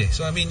tayo ulit eh.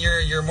 So I mean,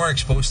 you're more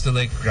exposed to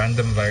like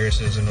random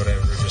viruses and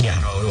whatever. Just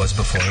how it was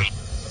before.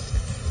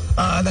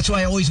 That's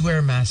why I always wear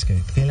a mask.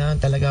 Kailangan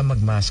talaga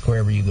mag-mask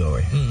wherever you go.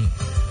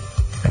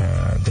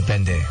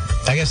 Depende.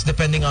 I guess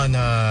depending on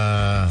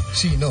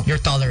sino? Your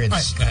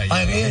tolerance.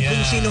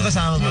 Kung sino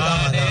kasama mo.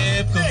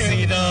 Kung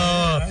sino.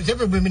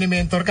 Siyempre,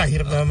 mini-mentor ka,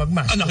 hirap na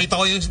mag-mask. Nakita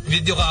ko yung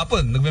video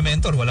kahapon,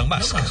 nagme-mentor, walang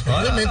mask.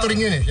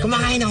 Mentoring yun eh.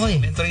 Kumakain ako eh.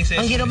 Mentoring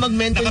session. Ang hirap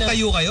mag-mentor na.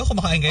 Nakatayo kayo?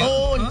 Kumakain kayo?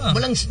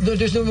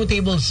 There's no more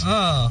tables.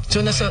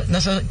 So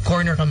nasa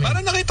corner kami.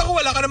 Parang nakita ko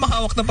wala ka na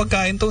mahawak na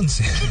pagkain,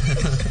 Tones.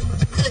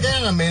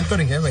 Kaya nga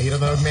mentoring,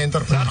 mahirap na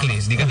mag-mentor. Exactly.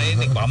 Hindi ka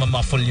nainig. Baka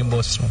ma-muffle yung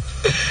boses mo.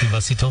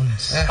 Diba si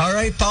Tones? All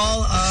right,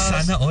 Paul.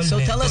 Sana all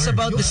so tell us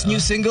about this new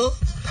single.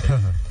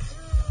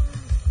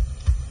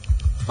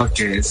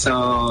 Okay,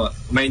 so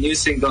my new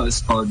single is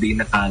called Di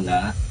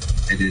Nakala.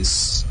 It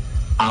is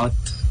out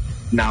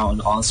now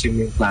on all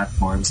streaming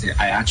platforms.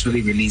 I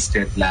actually released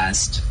it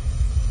last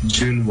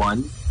June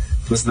 1.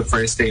 It was the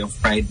first day of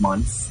Pride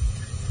Month.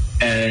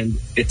 And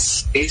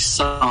it's a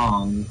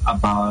song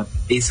about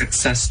a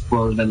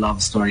successful na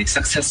love story.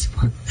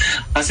 Successful.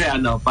 Kasi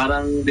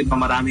parang di ba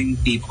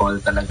maraming people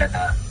talaga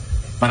na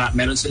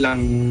meron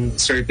silang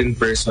certain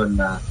person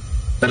na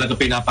talaga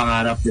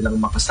pinapangarap nilang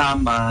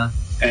makasama.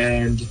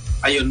 And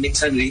ayun,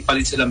 minsan hindi pa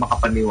rin sila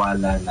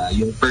makapaniwala na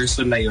yung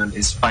person na yun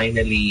is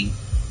finally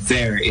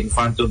there in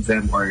front of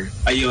them, or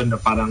ayun, na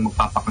parang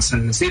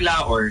magpapakasal na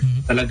sila, or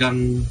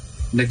talagang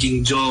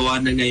naging jowa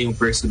na niya yung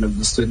person na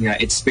gusto niya.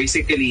 It's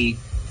basically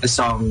a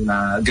song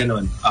na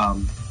ganun.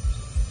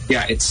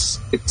 It's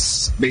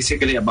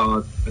basically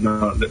about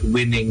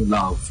winning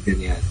love,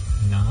 ganyan.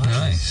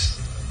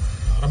 Nice.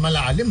 Para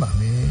malalim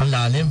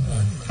Malalim.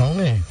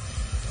 Okay.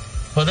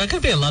 Well, there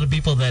could be a lot of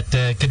people that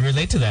could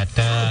relate to that.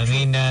 I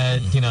mean,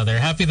 they're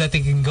happy that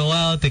they can go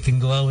out. They can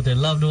go out with their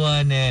loved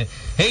one.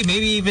 Hey,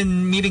 maybe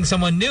even meeting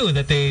someone new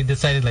that they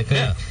decided like,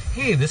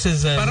 hey, this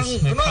is... Parang,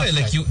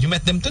 like you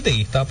met them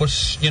today.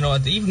 Tapos,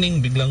 at the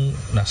evening, biglang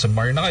nasa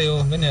bar na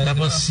kayo. Ganyan.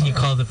 Tapos you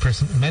call the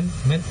person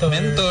mentor.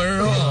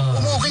 Mentor.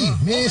 Okay.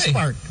 May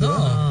spark.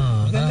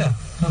 Maganda.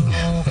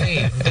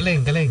 Okay.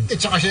 Galing. At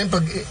saka siya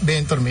pag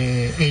mentor,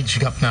 may age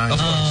gap na.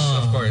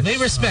 Of course. They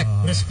respect.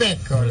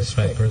 Respect.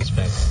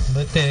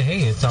 But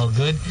hey, it's all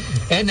good.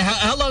 And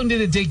how long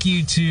did it take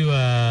you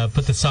to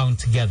put the song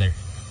together?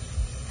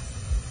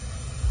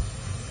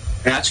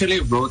 I actually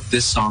wrote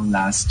this song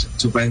last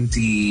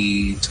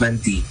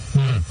 2020.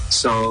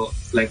 So,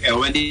 I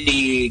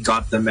already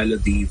got the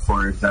melody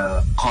for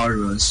the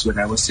chorus when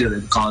I was still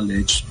in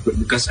college,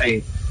 because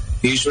I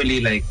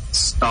usually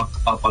stock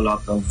up a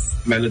lot of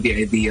melody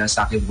ideas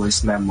sa aking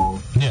voice memo.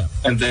 Yeah.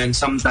 And then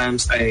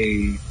sometimes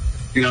I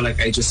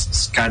just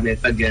scan it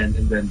again,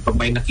 and then pag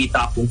may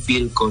nakita akong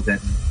feel ko, then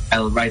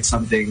I'll write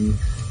something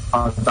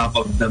on top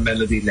of the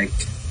melody,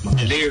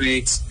 mga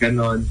lyrics,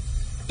 ganon.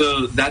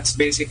 So that's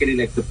basically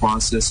the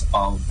process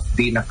of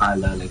Di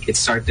Nakala. It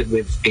started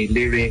with a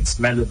lyrics,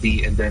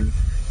 melody, and then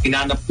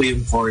hinanap ko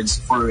yung chords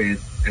for it.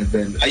 And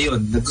then,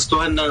 ayun,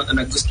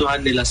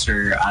 nagustuhan nila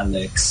Sir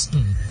Alex.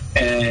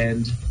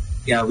 And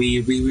yeah,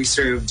 we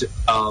reserved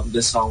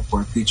the song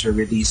for future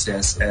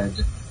releases, and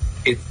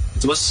it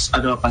was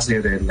kasi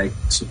rin,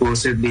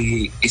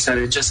 supposedly isa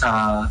rin siya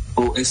sa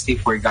OST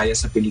for Gaya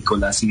sa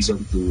Pelikula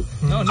Season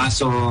 2.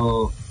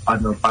 Kaso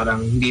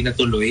parang hindi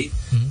natuloy.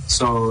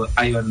 So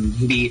ayun,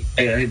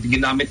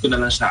 ginamit ko na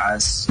lang siya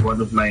as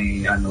one of my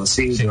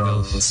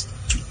singles.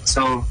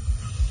 So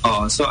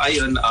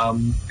ayun,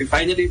 we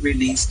finally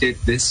released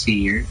it this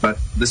year, but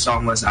the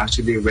song was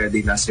actually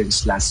ready na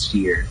since last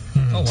year.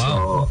 Oh wow. So,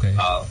 okay.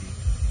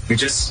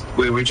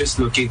 We're just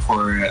looking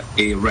for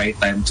a right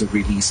time to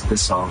release the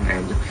song,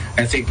 and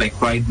I think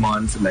Pride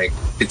Month,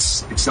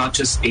 it's not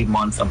just a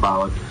month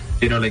about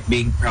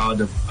being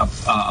proud of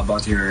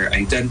about your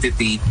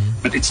identity,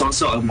 but it's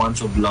also a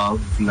month of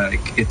love.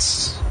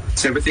 It's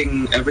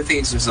everything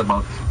is just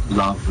about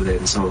love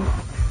then. So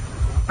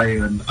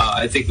ayun,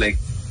 I think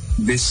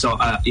this song,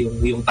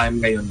 yung time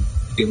ngayon,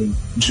 yung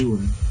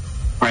June,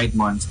 Pride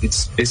Month,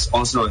 it's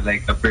also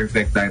a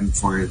perfect time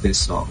for this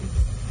song.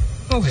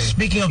 Okay.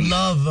 Speaking of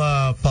love,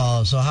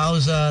 Paul, so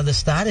how's the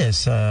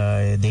status?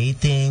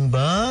 Dating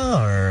ba?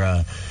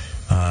 Or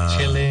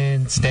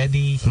chilling,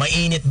 steady?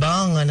 Mainit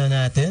ba ang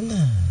natin?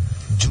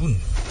 June.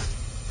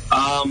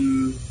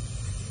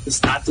 The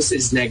status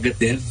is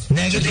negative.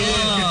 Negative.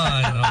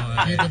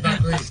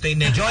 Stay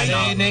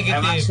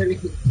negative.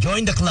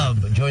 Join the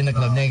club.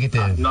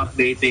 Negative. I'm not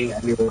dating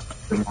anyone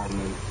at the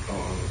moment.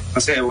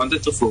 Kasi I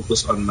wanted to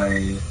focus on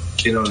my,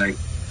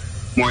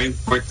 more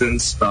important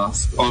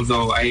stuff.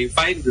 Although I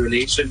find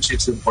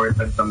relationships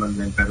important naman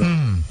din, pero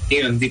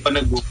yun, di pa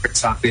nag-work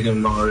sa akin yung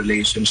mga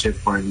relationship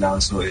for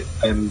now. So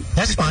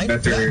That's fine.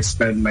 Better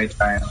spend my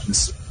time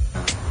just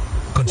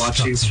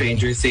watching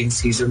Stranger Things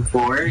Season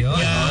 4.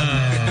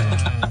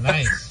 Yeah.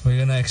 Nice. We're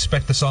gonna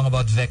expect a song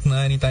about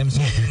Vecna anytime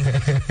soon.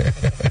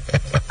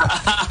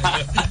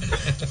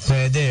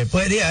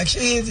 Pwede.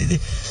 Actually,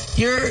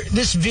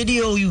 this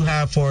video you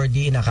have for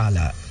Di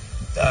Nakala,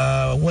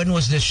 when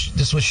was this?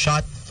 This was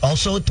shot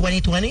also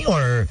 2020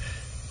 or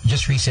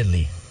just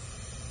recently?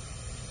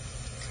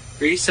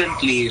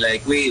 Recently,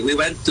 we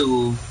went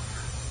to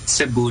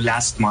Cebu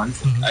last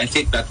month. I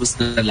think that was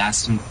the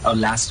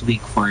last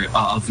week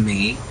of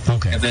May.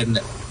 Okay. And then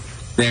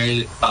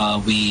there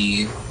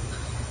we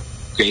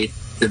created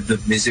the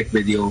music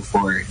video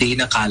for Di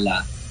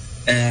Nakala.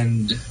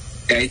 And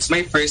it's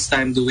my first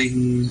time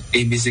doing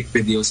a music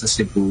video sa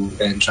Cebu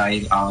and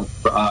trying out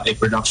a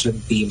production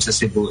team sa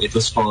Cebu. It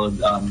was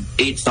called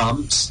 8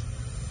 Thumbs,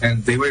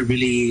 and they were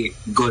really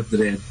good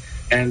rin.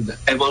 And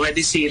I've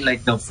already seen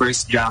like the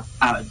first draft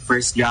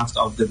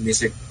of the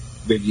music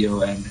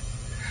video, and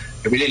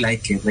I really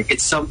like it. Like,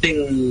 it's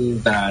something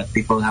that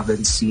people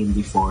haven't seen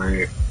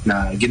before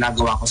na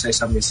ginagawa ko sa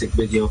isang music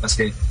video,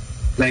 kasi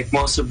like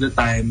most of the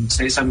time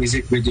sa isang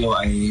music video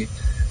I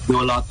do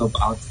a lot of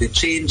outfit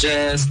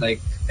changes, like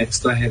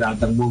extra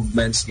heradang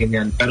movements,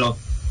 ganyan. Pero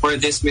for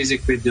this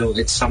music video,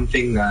 it's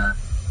something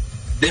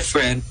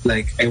different.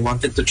 Like, I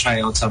wanted to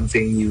try out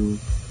something new.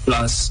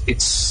 Plus,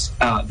 it's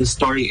the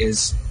story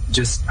is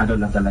just ano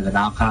lang talaga,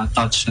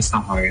 nakaka-touch na sa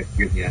heart,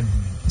 ganyan.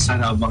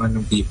 Sana abangan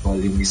ng people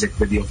yung music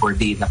video for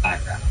Di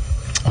Nakala.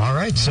 All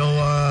right, so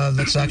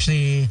let's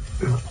actually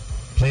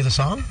play the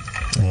song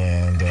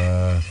and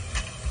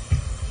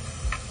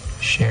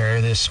share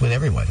this with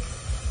everyone.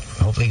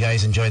 Hopefully you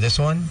guys enjoy this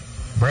one.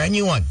 Brand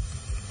new one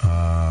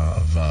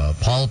of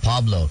Paul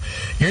Pablo.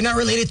 You're not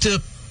related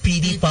to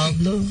PD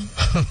Pablo?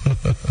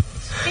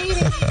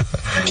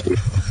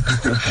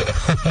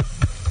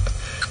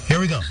 Here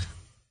we go.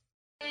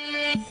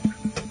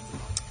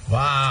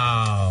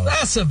 Wow.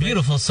 That's a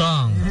beautiful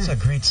song. That's a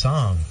great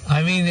song.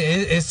 I mean,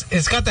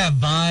 it's got that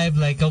vibe,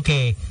 like,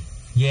 okay,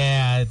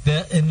 yeah,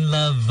 the in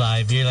love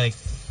vibe. You're like,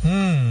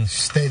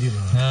 Steady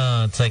lang.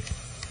 oh, it's like,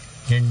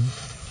 you're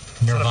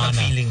Nirvana. Sarap ng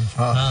feeling.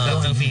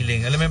 Sarap ng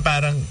feeling. Alam mo yung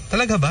parang,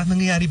 talaga ba?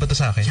 Nangyayari ba to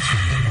sa akin?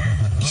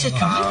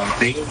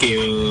 Thank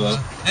you.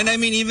 And I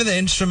mean, even the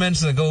instruments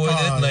that go with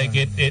it, like,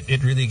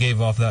 it really gave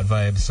off that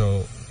vibe.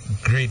 So,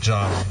 great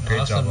job.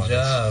 Great awesome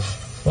job.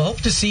 Well, hope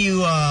to see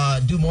you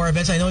do more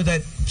events. I know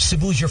that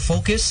Cebu's your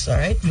focus, all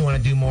right? You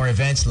want to do more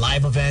events,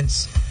 live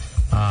events,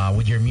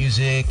 with your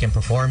music and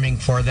performing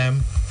for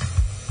them.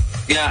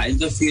 Yeah, in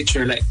the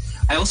future, like,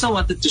 I also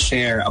wanted to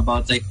share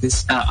about like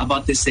this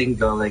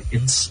single. Like,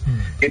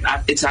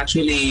 it's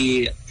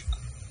actually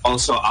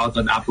also out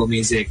on Apple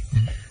Music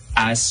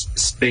as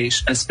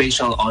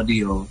spatial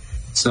audio.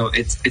 So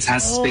it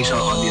has spatial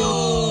audio.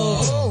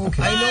 Oh,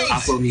 okay. I know.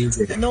 Apple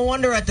Music. No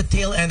wonder at the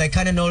tail end I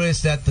kind of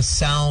noticed that the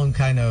sound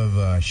kind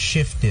of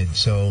shifted.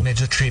 So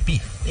medyo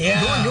trippy.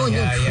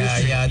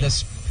 Yeah.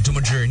 That's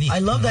journey. I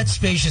love that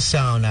spacious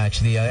sound.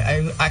 Actually,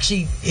 I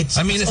actually it's.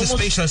 I mean, it's almost a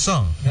spatial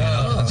song.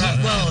 Well,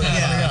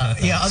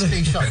 yeah.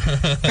 Spatial.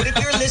 But if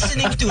you're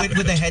listening to it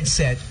with a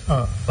headset,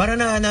 parang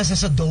nasa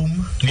sa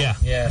dome. Yeah.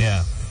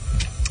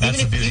 That's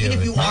Even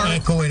if you are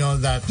echo and all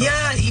that.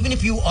 Yeah, even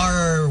if you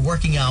are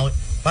working out,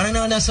 parang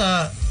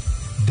nasa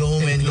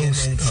dome and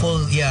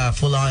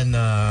full on.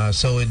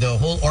 So the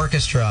whole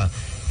orchestra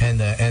and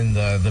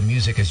the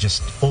music is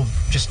just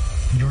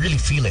you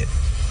really feel it.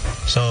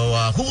 So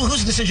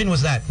whose decision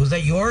was that? Was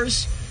that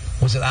yours?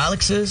 Was it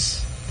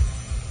Alex's?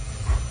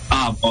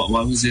 What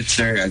was it,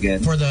 sir?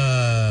 Again, for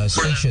the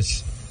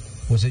spacious,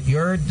 was it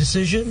your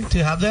decision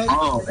to have that?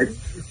 Oh,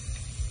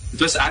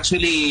 it was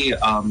actually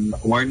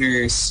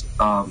Warner's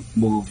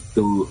move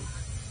to,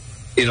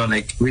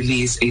 like,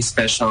 release a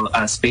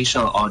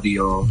spatial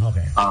audio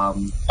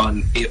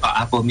on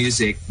Apple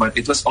Music. But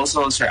it was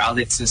also Sir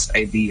Alex's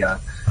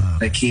idea.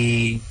 Like,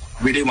 he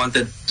really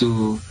wanted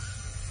to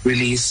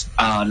release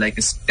like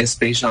a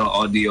spatial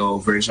audio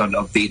version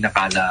of Di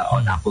Nakala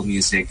on Apple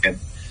Music. And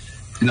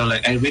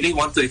like, I really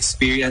want to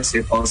experience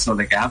it also.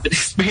 Like, I haven't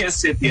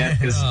experienced it yet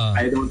because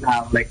I don't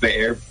have like the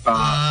air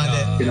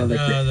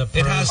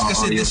it has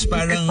kasi this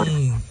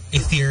parang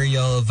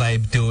ethereal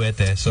vibe to it,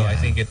 so I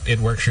think it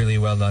works really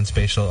well on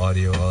spatial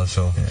audio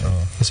also.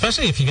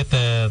 Especially if you get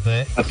the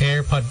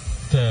AirPod,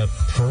 the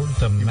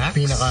Max,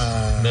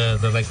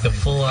 the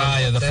full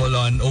on, the full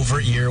on over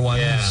ear ones.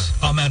 Yeah.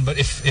 Oh man, but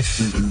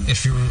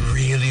if you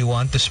really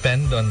want to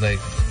spend on like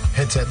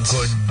headsets,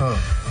 good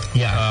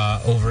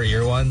over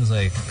ear ones,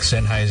 like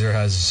Sennheiser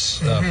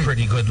has a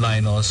pretty good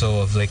line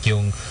also of like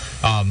yung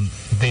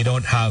they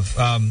don't have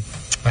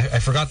I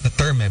forgot the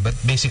term, but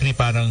basically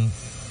parang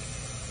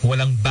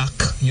walang back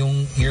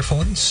yung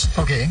earphones.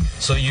 Okay.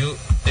 So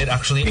it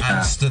actually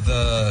adds to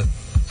the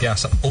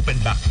some open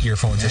back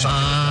earphones or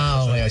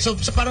something. Okay. So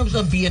parang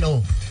sa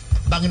B&O,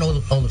 Bang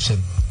 &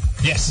 Olufsen.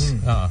 Yes.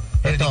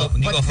 Pero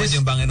hindi ko afford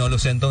yung Bang &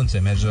 Olufsen tones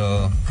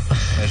medyo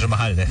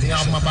mahal Hindi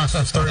ako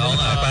mapasok sa store. Oo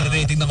nga, parang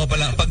tinitignan ko pa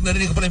lang. Pag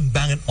narinig ko pa lang yung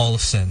Bang &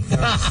 Olufsen.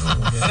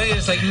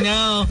 It's like,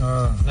 no,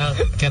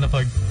 can't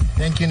afford.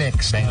 Thank you,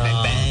 next. Bang,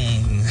 bang,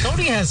 bang.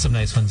 Sony has some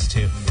nice ones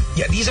too.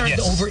 Yeah, these aren't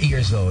the over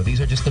ears though.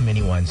 These are just the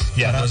mini ones.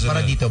 Yeah,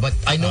 para dito. But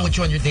I know which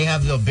one they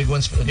have, the big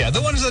ones. Yeah,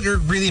 the ones that are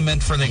really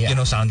meant for like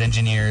sound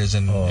engineers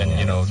and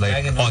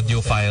like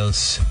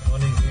audiophiles.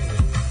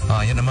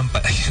 Yan naman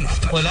pa.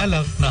 Wala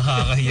lang.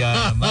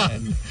 Nakakahiya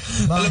naman.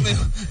 Alam mo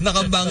yung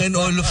naka-Bang &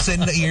 Olufsen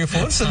na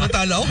earphones.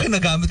 Samantala ako,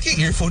 kinagamit ko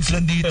yung earphones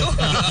lang dito.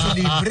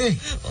 Libre.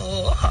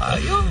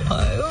 Hayo.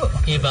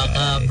 Iba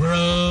ka,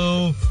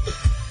 bro.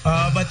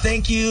 But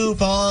thank you,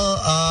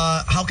 Paul.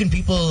 How can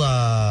people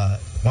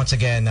once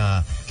again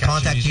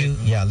contact you?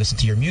 Yeah, listen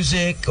to your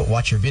music,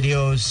 watch your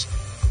videos.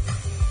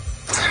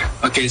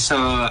 Okay,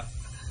 so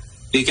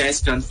you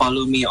guys can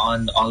follow me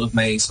on all of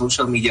my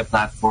social media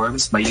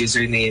platforms. My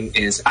username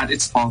is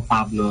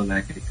 @itspaulpablo,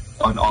 like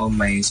on all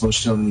my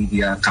social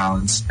media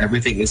accounts.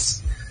 Everything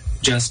is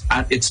just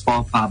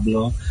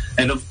 @itspaulpablo.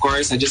 And of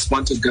course, I just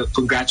want to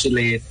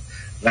congratulate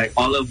like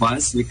all of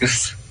us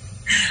because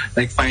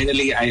like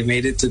finally I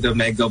made it to the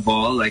Mega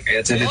Ball. Like I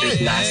attended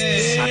it last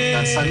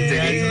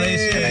Sunday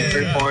and I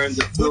performed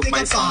two of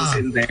my songs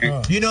in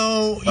there. You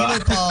know,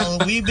 Paul,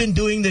 we've been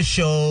doing the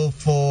show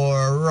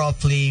for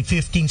roughly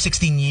 15,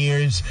 16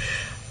 years.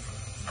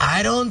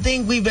 I don't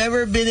think we've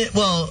ever been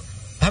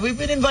have we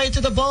been invited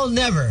to the ball?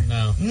 Never.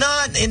 No.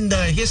 Not in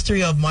the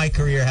history of my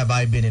career have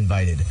I been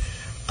invited.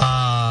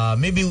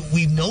 Maybe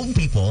we've known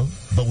people,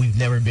 but we've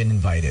never been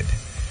invited.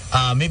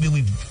 Maybe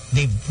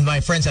my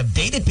friends have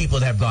dated people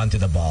that have gone to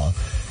the ball,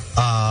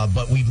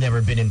 but we've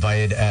never been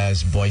invited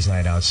as Boys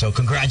Night Out. So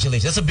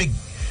congratulations. That's a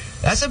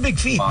big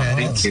feat, man.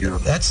 Thank you.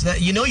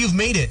 You've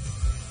made it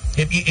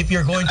if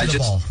you're going to the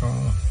ball.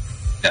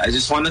 I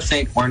just want to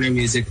thank Warner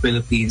Music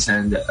Philippines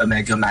and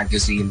Omega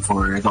Magazine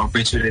for the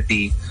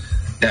opportunity.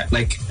 That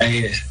I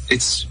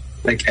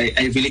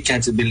really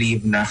can't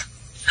believe na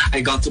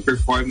I got to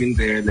perform in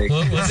there. Like,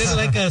 was it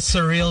like a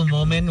surreal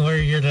moment where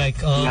you're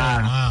like, oh,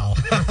 yeah. Wow.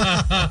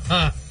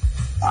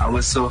 I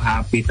was so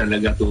happy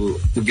talaga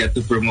to get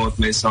to promote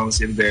my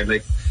songs in there.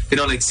 Like,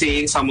 like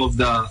seeing some of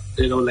the,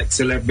 like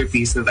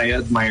celebrities that I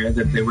admire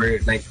that they were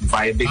like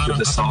vibing to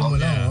the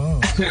song.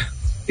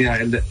 Yeah,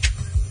 and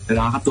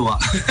nakakatuwa.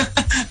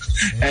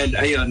 And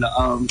ayun,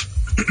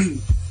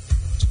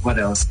 what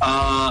else?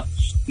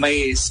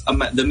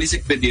 The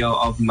music video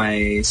of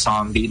my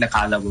song Di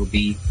Nakala will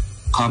be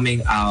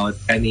coming out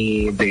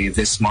any day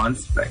this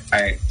month. Like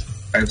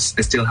I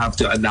still have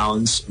to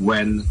announce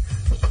when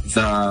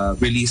the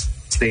release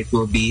date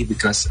will be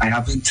because I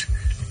haven't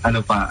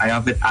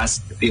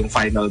asked yung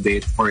final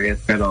date for it.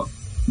 Pero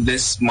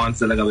this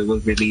month talaga we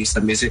will release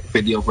the music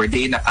video for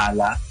Di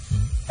Nakala,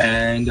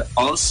 and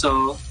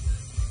also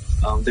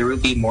there will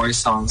be more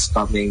songs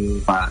coming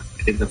back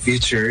in the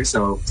future.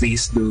 So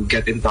please do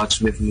get in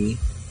touch with me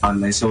on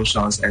my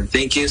socials, and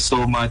thank you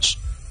so much,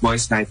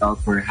 Boys Night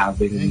Out, for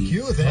having me. Thank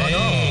you.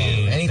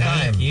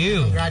 Anytime. Thank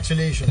you.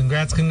 Congratulations.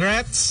 Congrats.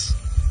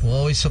 We'll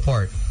always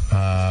support.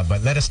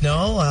 But let us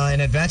know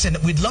in advance, and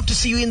we'd love to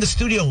see you in the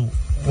studio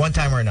one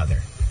time or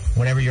another,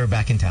 whenever you're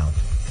back in town.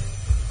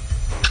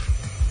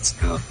 Let's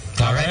go.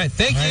 All right.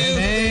 Thank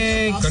you.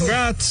 Thanks.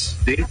 Congrats.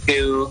 Thank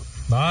you.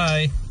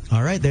 Bye.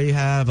 All right, there you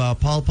have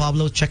Paul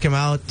Pablo. Check him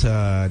out,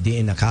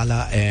 Di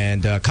Nakala.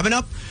 And coming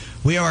up,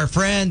 we are our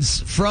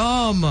friends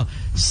from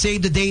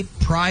Save the Date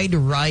Pride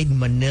Ride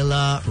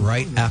Manila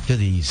right after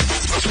these.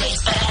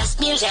 Best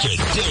music.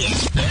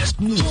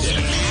 Best music.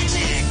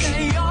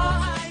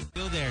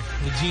 Go there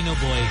with Gino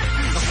Boy.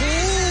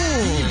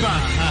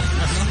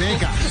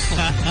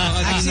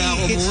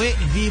 Actually, it's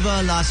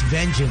Viva Las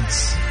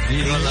Vengeance.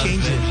 Viva Las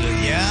Vengeance.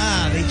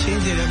 Yeah, they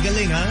changed it. Ang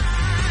galing, huh?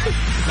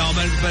 No,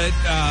 but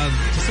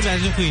just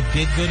imagine if we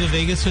did go to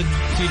Vegas with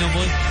Gino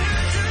Boy.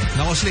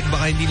 Nako, Slick,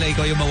 baka hindi lang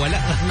ikaw yung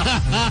mawala.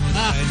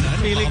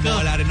 Feeling ko.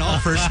 Mawala rin ako.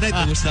 First night,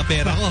 ubus na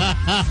pera ko.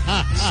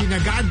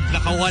 Sinagad.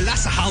 Nakawala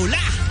sa hawla.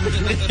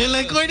 You're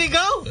like, where'd he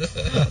go?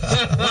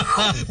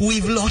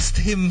 We've lost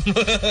him. We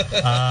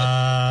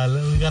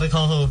gotta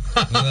call home.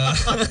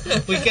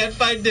 We can't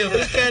find him.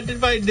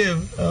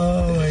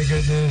 Oh my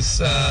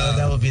goodness.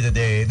 That will be the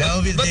day. That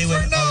will be the day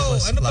when all of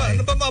us fly.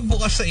 Ano ba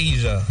mabukas sa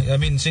Asia? I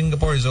mean,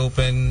 Singapore is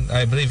open.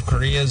 I believe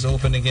Korea is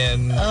open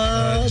again.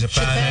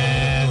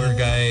 Japan, tour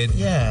guide.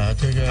 Yeah,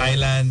 tour guide.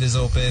 Thailand is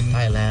open.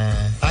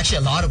 Thailand.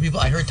 Actually, a lot of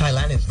people, I heard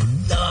Thailand is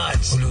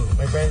nuts.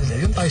 My friends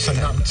said, Yun tayo sa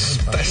nuts.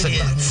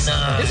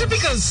 Is it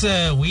because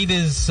weed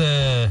is...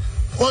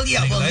 Well,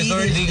 yeah, weed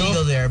is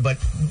legal there, but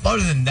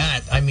other than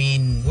that, I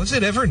mean... Was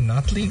it ever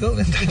not legal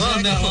in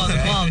Thailand?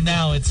 Well,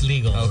 now it's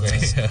legal. Okay.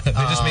 They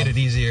just made it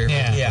easier.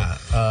 Yeah.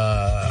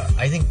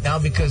 I think now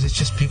because it's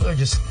just, people are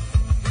just...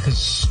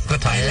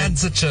 But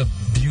Thailand's such a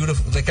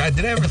beautiful... Like,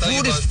 did I ever tell you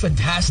food about... is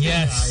fantastic.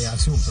 Yes. Yeah,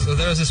 super. So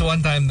there was this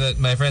one time that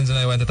my friends and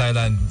I went to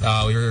Thailand.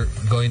 We were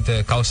going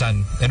to Khao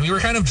San. And we were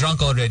kind of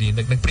drunk already.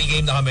 Like,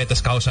 nag-pregame na kami,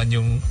 tas Khao San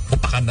yung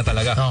upakan na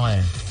talaga.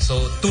 Okay.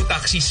 So, 2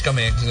 taxis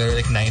kami. So there were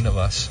like 9 of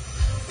us.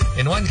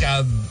 In one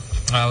cab,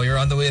 we were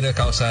on the way to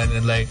Khao San,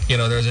 and like, there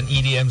was an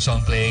EDM song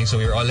playing. So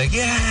we were all like,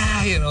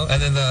 yeah,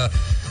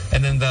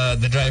 And then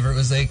the driver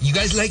was like, you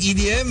guys like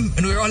EDM?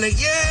 And we were all like,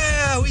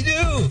 yeah, we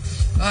do.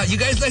 You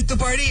guys like to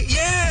party?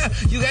 Yeah.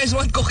 You guys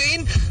want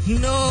cocaine?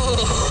 No.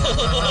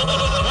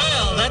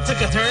 Well, that took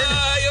a turn.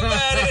 Yung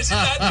pare kasi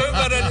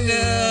parang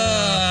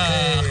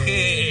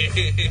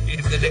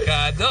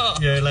delikado.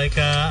 You're like,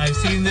 I've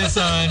seen this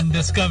on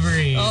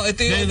Discovery. Oh,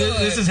 ito yung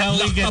this is how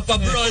we get...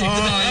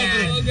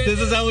 This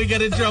is how we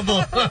get in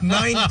trouble. 9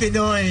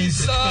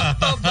 Pinoys.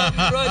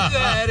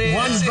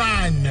 One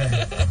van.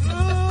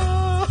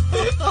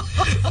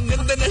 Ang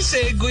ganda ng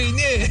segue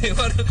niya eh.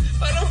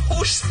 Parang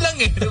host lang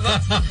eh. Diba?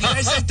 You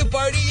guys like to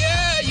party?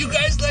 Yeah. You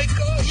guys like...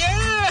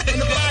 yeah.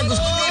 Ano ba?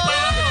 Gusto niyo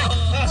pa?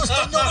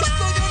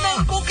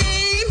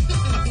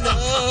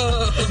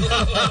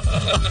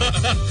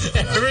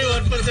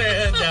 Everyone puts their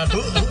head down.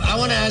 I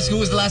want to ask who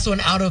was the last one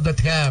out of the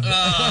cab.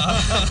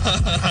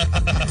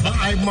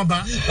 Ay,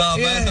 maba.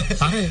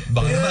 Bakit?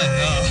 Bakit naman?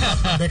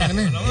 Teka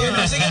naman.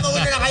 Sige,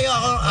 mauna na kayo.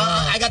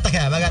 I got the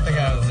cab.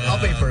 I'll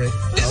pay for it.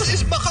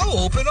 Is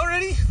Macau open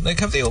already? Like,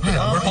 have they opened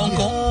up? Or Hong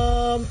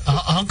Kong?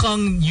 Hong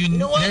Kong,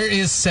 there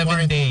is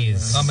 7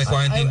 days. May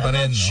quarantine pa I'm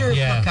rin. not sure if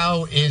Yeah.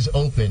 Macau is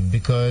open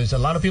because a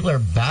lot of people are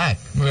back.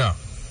 Yeah.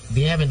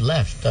 They haven't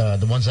left.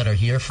 The ones that are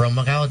here from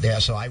Macau,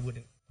 so I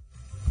wouldn't.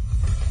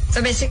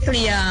 So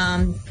basically,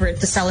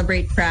 to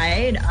celebrate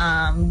Pride,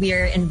 we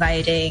are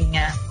inviting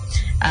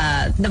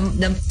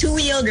the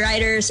two-wheeled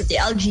riders of the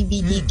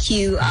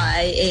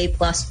LGBTQIA++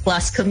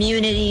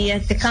 community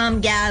to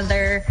come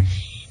gather.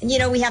 And,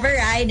 we have a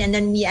ride, and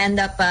then we end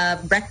up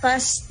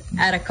breakfast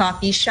at a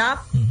coffee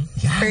shop,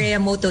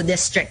 Pereamoto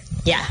District.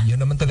 Yeah. Yun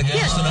naman talaga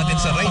gusto natin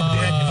sa ride.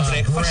 Yung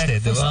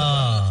breakfast diba?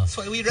 That's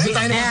why we ride. Doon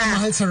tayo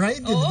napakamahal sa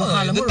ride.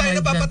 Doon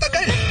tayo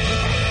napapatagal.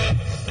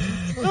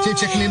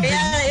 Check in.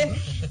 Yeah.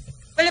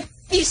 Well, if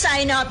you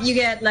sign up, you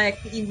get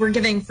we're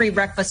giving free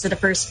breakfast to the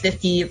first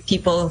 50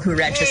 people who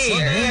register.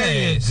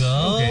 There you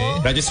go. Okay.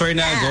 Register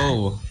na,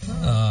 go.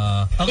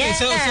 Okay,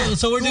 Yeah.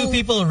 so where do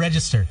people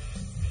register?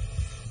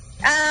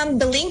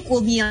 The link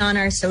will be on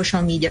our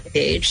social media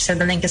page. So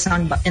the link is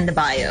in the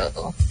bio.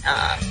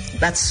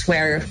 That's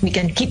where we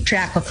can keep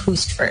track of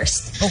who's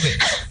first. Okay.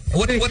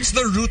 What's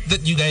the route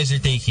that you guys are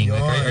taking?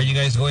 Like, are you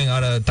guys going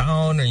out of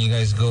town? Are you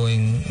guys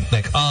going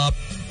up,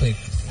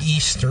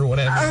 east or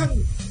whatever?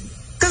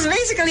 Because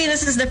basically,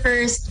 this is the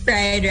first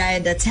Pride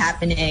ride that's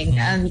happening.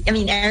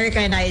 Erica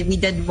and I, we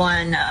did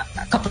one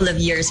a couple of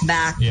years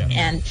back,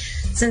 and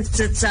since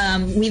it's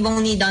we've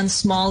only done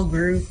small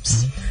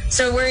groups,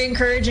 so we're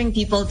encouraging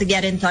people to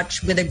get in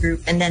touch with a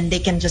group, and then they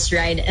can just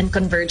ride and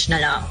converge na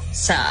lang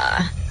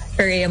sa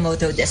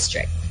Pereamoto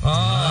District.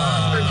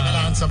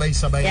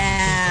 Sabay-sabay.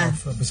 Yeah.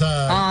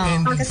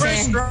 The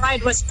first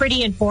ride was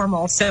pretty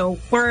informal, so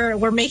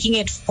we're making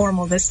it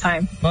formal this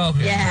time.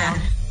 Okay. Yeah.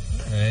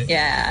 Right.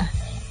 Yeah.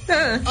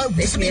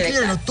 Just to be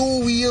clear,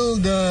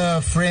 two-wheeled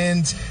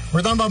friends.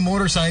 We're talking about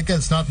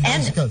motorcycles, not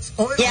bicycles.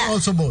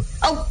 Also both.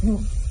 Oh,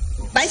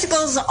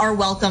 bicycles are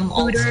welcome.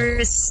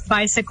 Scooters,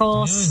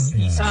 bicycles,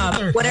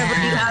 whatever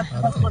you have.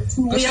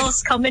 Two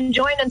wheels, come and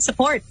join and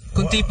support.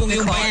 Kung tipong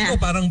yung bike mo,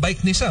 parang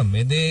bike ni Sam.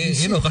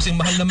 Kasing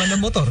mahal naman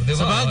ng motor. Di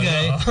ba?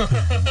 Sabagay.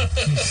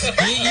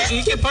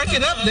 you can park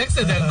it up next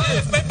to them.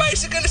 My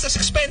bicycle is as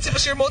expensive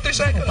as your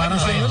motorcycle. Parang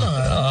sa'yo lang.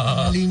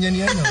 Linya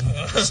niya.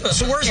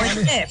 So where's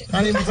ano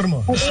yung motor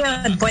mo?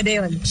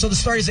 Pwede yun. So the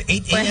start is at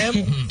 8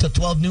 a.m. to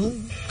 12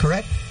 noon,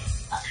 correct?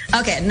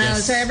 Okay,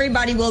 so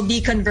everybody will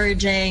be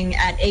converging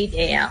at 8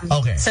 a.m.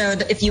 Okay. So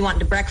if you want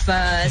the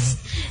breakfast,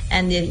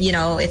 and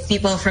if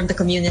people from the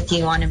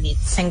community want to meet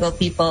single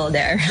people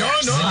there,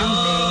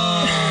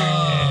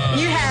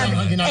 you have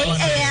 8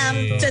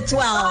 a.m. to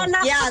 12.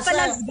 Yeah, so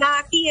I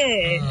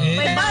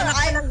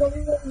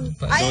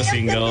am singles.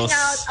 checking out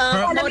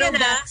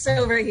Motobex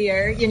over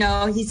here.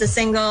 He's a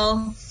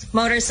single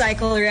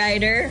motorcycle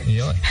rider.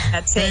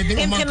 That's it.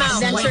 Pimp him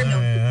out.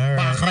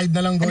 Back-ride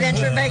na lang.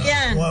 Adventure bike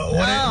yan.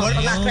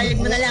 Back-ride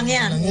mo na lang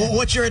yan.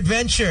 What's your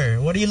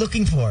adventure? What are you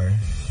looking for?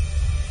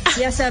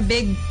 Yes, a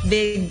big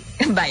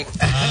bike.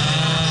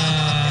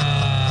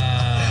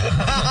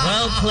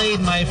 Well played,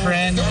 my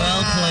friend.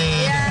 Well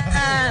played.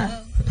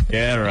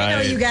 Yeah, right. I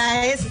know you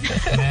guys.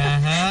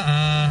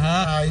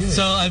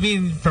 So,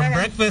 from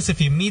breakfast, if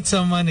you meet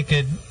someone, it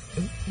could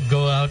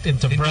go out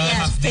into brunch,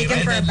 Yes, take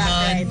them for a back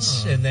ride.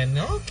 and then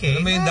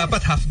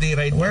dapat half-day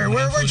ride. Where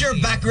would your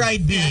back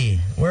ride be?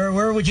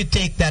 Where would you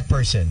take that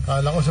person?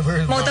 Kala ko sa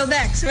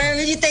Motobex, where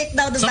would you take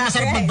down the back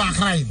ride? back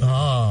ride.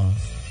 Oh.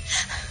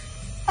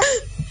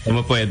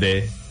 Ano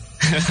pwede?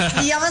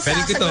 Hindi ako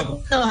Pwede ko to.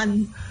 sasagot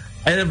nun.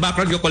 Ay,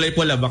 background ko kulay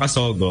pula, baka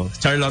Sogo.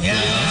 Charlotte.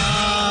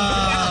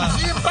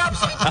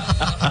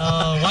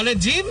 Wala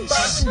gym?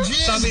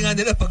 Sabi nga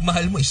nila, pag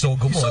mahal mo,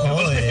 isogo mo.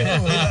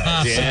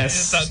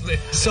 Yes.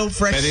 So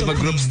fresh. Pwede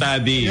mag-group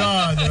study.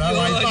 Yan,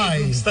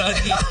 Wi-Fi.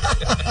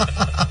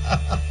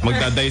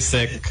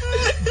 Magda-dissect.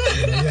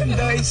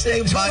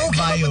 Dissect. So, who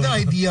came up with the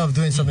idea of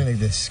doing something like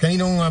this?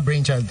 Kaninong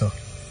brainchild to?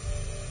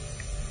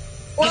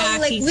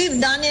 Well, we've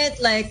done it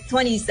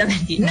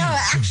 2017. No,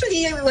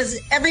 actually,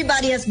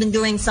 everybody has been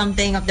doing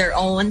something of their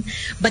own.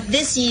 But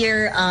this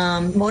year,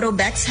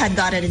 Motobex had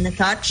got it in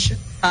touch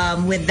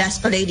with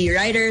Vespa Lady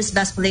Riders.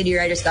 Vespa Lady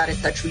Riders got in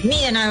touch with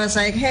me, and I was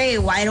like, hey,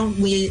 why don't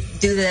we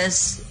do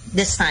this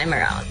time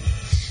around?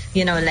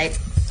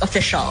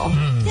 Official.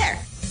 There.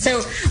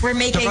 So, we're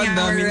making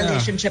our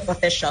relationship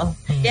official.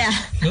 Yeah.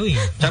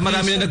 Kaya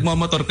marami na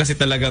nagmamotor kasi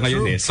talaga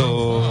ngayon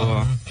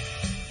So...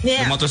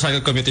 Yeah. The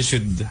motorcycle community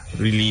should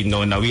really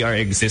know now we are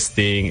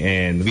existing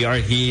and we are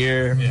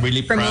here,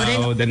 really Promoting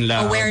proud and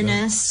loud.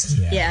 Awareness.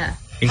 Yeah.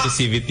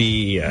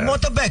 Inclusivity.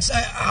 Motobex,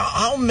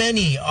 how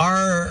many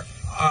are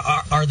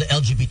the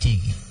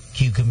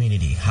LGBTQ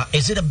community?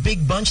 Is it a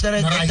big bunch that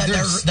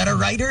are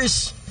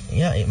riders?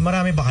 Yeah,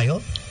 marami ba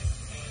kayo?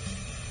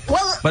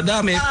 Well,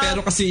 Madami,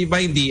 pero kasi iba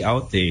hindi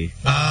out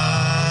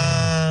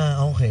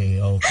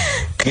okay.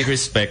 With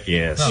respect,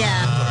 yes.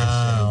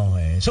 Yeah.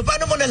 Okay. So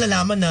paano mo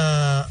nalalaman na,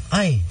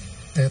 ay,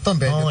 Ito,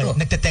 Ben. okay, Ito.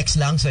 nagte-text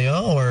lang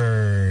sa'yo or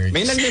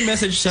May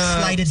nagme-message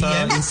sa Slide a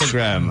DM?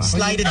 Instagram.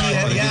 slide a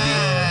DM?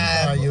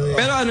 Yeah.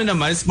 Pero ano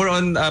naman, it's more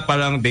on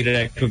parang they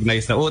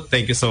recognize na, oh,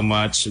 thank you so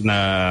much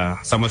na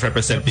someone's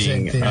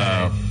representing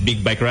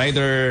big bike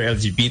rider,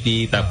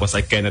 LGBT, tapos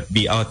I cannot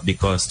be out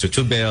because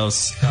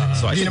bells.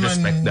 So I should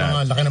respect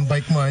that. Laki ng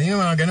bike mo.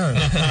 Yung mga ganun.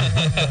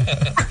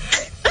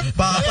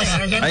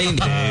 Ay,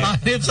 hindi.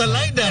 Hanip sa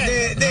line na.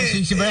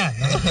 Sisi ba yan?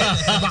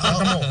 Baka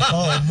mo.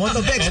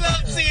 Motobex.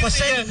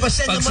 Pasend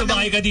Pag naman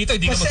sumakay ka dito,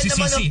 hindi ka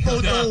magsisisi.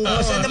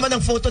 Pasend naman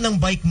ng photo ng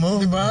bike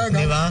mo.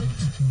 Diba?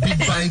 Big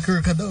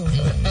biker ka daw.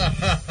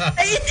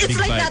 It's Big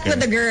like that biker.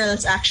 with the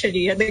girls,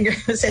 actually. The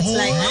girls, it's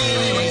like,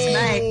 nice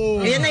bike.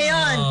 Yun na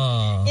yun.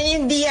 Yun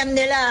yung DM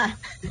nila.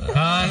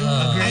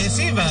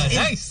 Aggressive,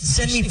 nice.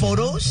 Send me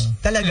photos?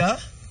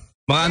 Talaga?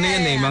 Mga ano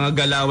yan mga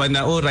galawan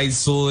na, oh, ride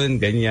soon,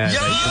 ganyan. Ride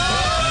soon pa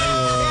tayo.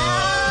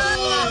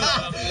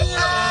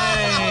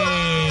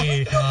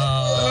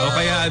 O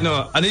kaya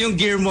ano yung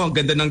gear mo? Ang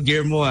ganda ng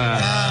gear mo,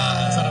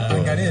 Sarap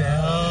ng ganun.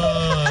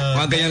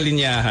 Mga ganyang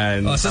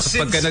linyahan. So Tapos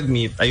pagka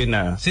nag-meet, ayun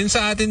na. Since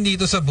sa atin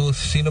dito sa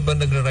booth, sino ba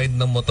nagra-ride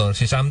ng motor?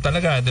 Si Sam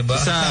talaga, di ba?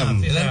 Si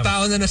Sam. Ilang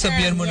taon na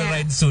nasabihan mo na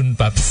ride soon,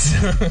 Paps?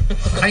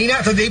 Kanina,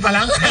 today pa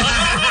lang.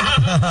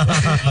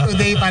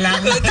 Today pa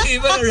lang.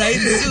 Di ba? Ride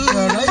soon.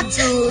 Ride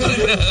soon.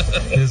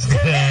 This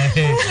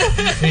guy.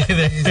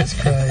 Jesus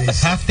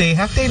Christ. Half day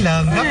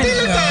lang. Happy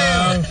lang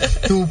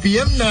tayo. 2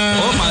 p.m. na.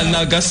 Oh, mahal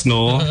na gas,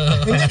 no?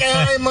 Hindi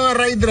kaya yung mga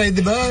ride,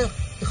 di ba?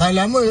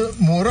 Akala mo,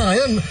 mura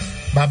ngayon.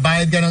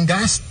 Babayad ka ng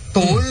gas,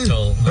 toll,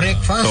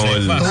 breakfast,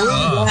 Toll.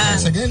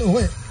 gas again,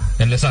 uwi.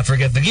 And let's not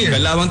forget the gear.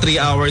 Galawang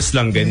 3 hours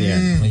lang,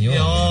 ganyan.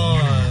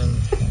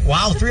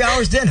 Wow, 3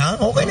 hours din,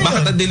 ha? Okay na Bakit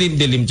yun. ang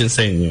dilim-dilim dyan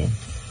sa inyo?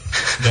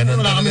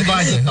 Ganun Wala kaming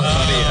budget.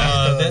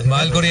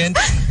 Mahal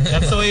kuryente.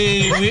 That's the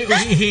way we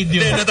hate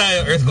you. Hindi na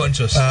tayo earth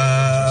conscious.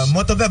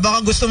 Motobe,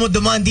 baka gusto mo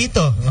dumaan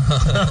dito.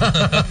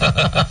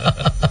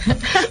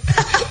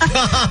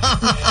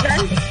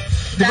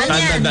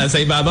 Tanda, sa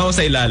ibabaw o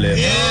sa ilalim?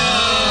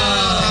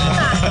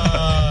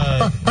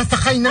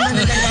 Pasakay naman,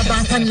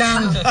 naglabasan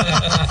lang.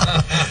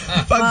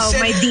 Wow,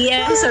 my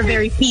DMs are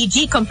very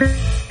PG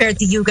compared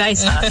to you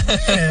guys.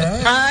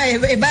 Ay,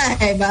 iba.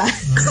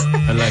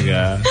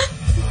 Talaga.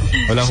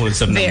 Walang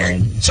wholesome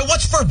naman. So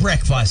what's for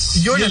breakfast?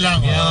 Yun na lang.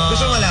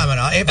 Gusto mo malaman,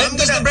 ha? If I'm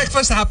Does the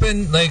breakfast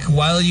happen like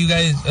while you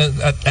guys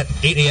at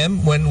 8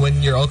 a.m.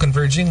 when you're all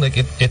converging? Like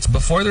it's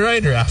before the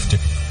ride or after?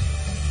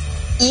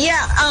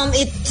 Yeah,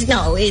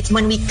 it's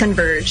when we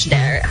converge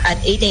there at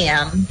 8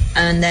 a.m.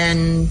 And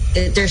then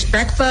there's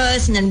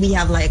breakfast, and then we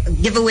have like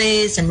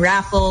giveaways and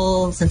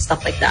raffles and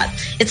stuff like that.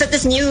 It's at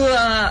this new,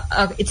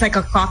 it's like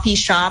a coffee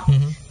shop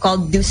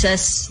called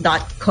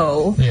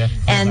Deuces.co. Yeah.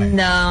 And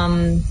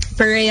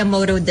Perea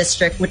Moto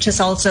District, which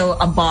is also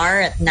a bar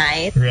at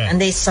night. Right.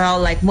 And they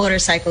sell like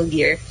motorcycle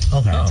gear.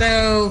 Okay.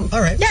 So, all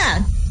right.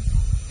 Yeah.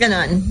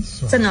 Ganon.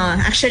 So no,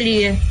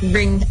 actually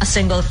bring a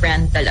single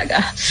friend talaga.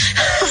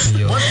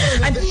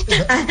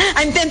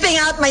 I'm pimping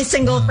out my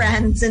single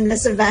friends in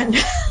this event.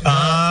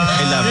 I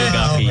love you,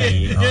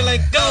 Gaki. You're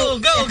like, go,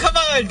 come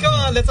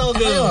on, let's all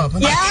go.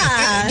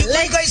 Yeah. Do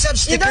you guys have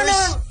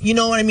stickers? You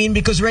know what I mean?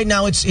 Because right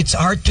now it's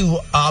hard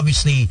to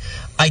obviously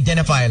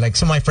identify. Like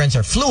some of my friends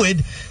are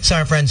fluid, some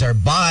of my friends are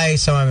bi,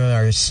 some of them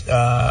are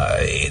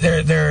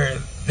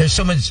there's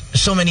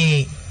so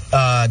many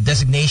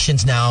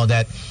designations now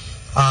that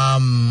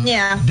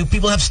do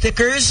people have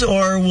stickers,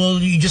 or will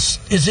you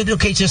is it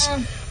okay just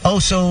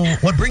so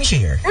what brings you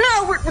here?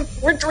 No,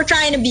 we're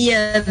trying to be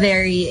a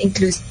very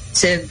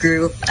inclusive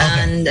group,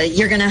 and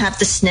you're gonna have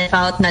to sniff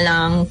out na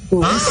lang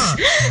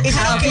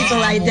how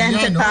people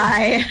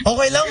identify.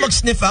 Okay lang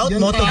mag-sniff out,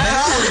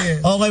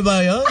 Motobex? Okay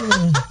ba yun?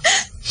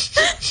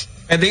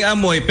 Pwedeng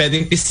amoy,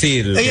 pwedeng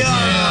pisil.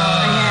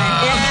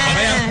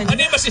 Ano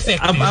yung mas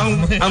effective?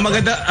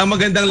 Ang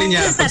magandang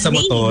linya pag sa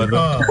motor.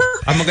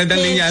 Ang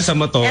magandang linya sa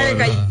motor.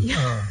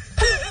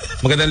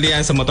 Magandang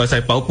linya sa motor.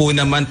 Sabi, paupo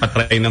naman,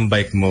 patry ng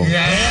bike mo.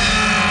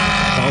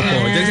 Paupo.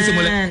 Diyan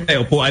sisimula,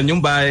 upuan yung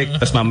bike,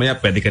 tapos mamaya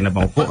pwede ka na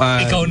bang upuan.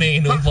 Ikaw na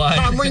inupuan.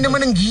 Pamoy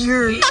naman ng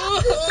gear.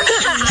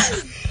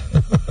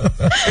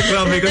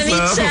 Grabe ka Let me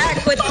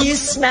check what you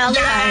smell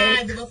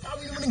like.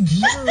 Pamoy naman ng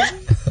gear.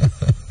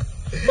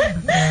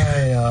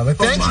 But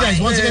thanks, guys.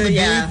 Once again, the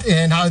date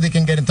and how they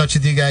can get in touch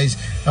with you guys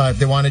if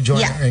they want to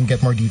join and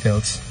get more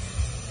details.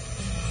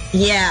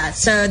 Yeah,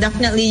 so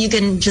definitely you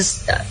can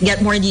just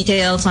get more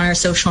details on our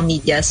social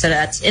media. So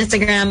that's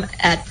Instagram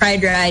at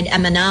Pride Ride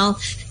MNL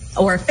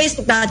or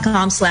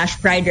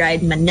Facebook.com/Pride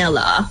Ride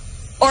Manila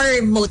or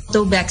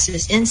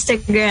Motobex's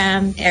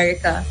Instagram.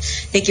 Erica,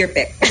 take your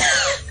pick.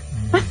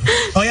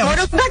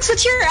 Motobex,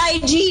 what's your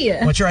IG?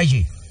 What's your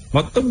IG?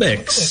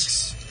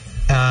 Motobex.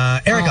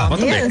 Erica.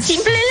 Yeah,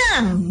 simple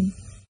lang.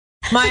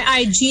 My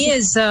IG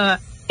is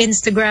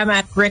Instagram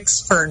at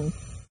Rixfern.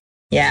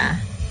 Yeah.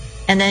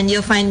 And then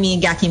you'll find me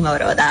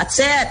Gakimoto. That's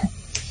it.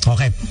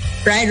 Okay.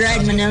 Pride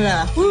Ride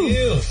Manila. All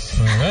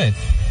right.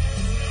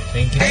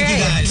 Thank you. Thank you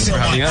guys so for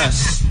having much.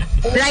 us.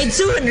 Ride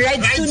soon,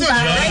 ride soon,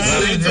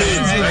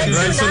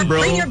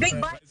 bro. Bring your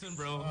big bike.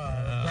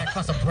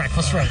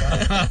 Breakfast right.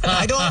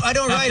 I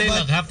don't ride,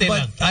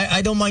 but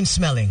I don't mind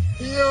smelling.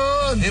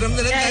 Yun. Hiram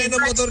na lang tayo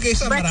ng motor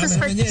kaysa Breakfast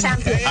for marami naman yan.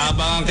 champion.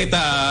 Abangan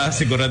kita,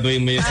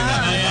 siguraduhin mo yung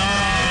sinabi.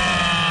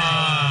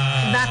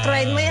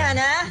 Backride mo yan,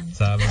 ha?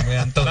 Sabi mo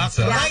yan, Tones.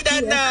 Like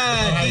that na,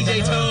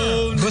 DJ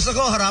Tone. Gusto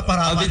ko I'll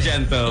harap-harapan. be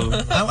gentle.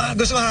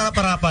 Gusto ko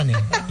harap-harapan eh.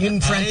 Yung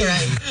front to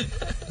right.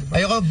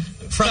 Ayoko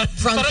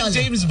frontal. Parang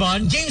James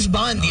Bond. James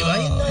Bond, di ba?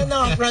 Yun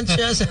na, front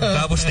siya sa...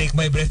 Tapos take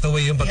my breath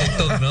away yung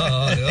patugtog, no?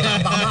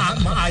 Baka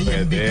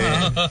maayon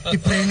bigla.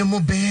 Ipreno mo,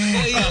 be.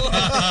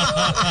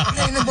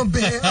 Ipreno mo,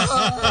 be.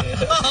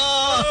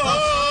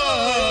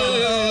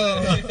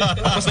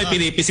 Tapos may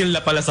pinipisil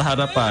na pala sa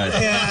harapan.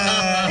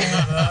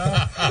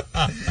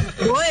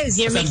 Boys,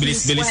 you're Tapos making me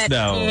bilis-bilis sweat.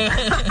 daw.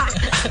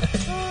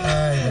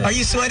 Are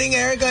you sweating,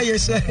 Erica?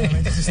 You're sweating.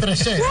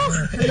 Stress siya.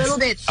 A little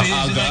bit. Ang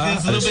aga.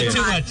 A little bit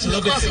too much. A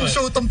little bit too Klaseng much.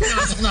 show tong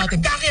pinasok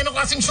natin. Kaki, ano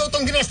klaseng show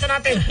tong ginesta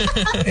natin?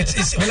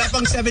 Wala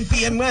pang 7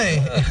 p.m. nga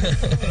eh.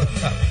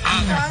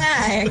 Oo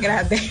nga,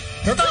 grabe.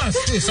 Ito,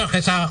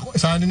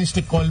 sa ano ni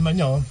Stick Coleman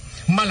nyo,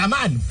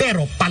 malaman,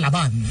 pero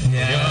palaban.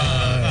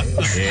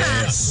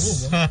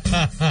 Yes.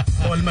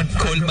 Coleman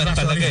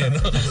talaga eh,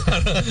 no?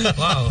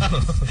 Wow.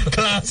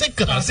 Classic.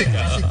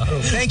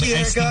 Thank you,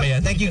 Erica.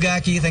 Thank you,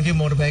 Gaki. Thank you,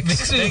 Motorbike.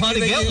 Thank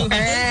you.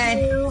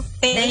 Alright.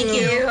 Thank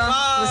you.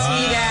 We'll see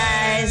you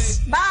guys.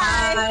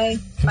 Bye.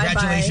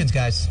 Congratulations,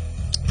 guys.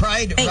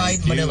 Pride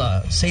Ride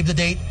Manila. Save the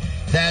date.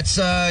 That's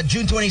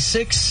June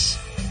 26,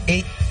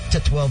 8 to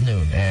 12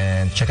 noon.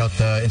 And check out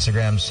the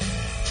Instagrams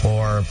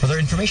for further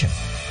information.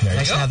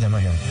 Nice to have them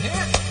right here.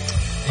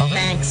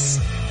 Thanks.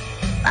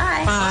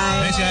 Bye.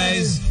 Thanks,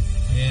 guys.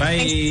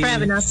 Bye. Thanks for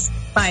having us.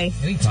 Bye.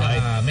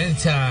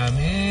 Anytime.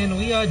 And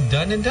we are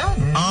done and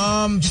done.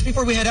 Just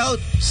before we head out,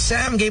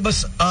 Sam gave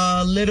us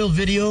a little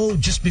video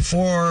just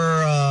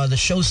before the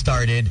show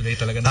started.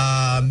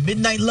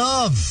 Midnight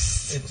Love.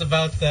 It's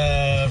about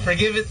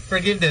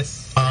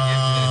forgiveness.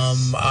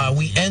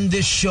 We end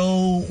this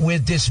show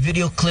with this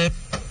video clip.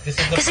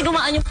 Kasi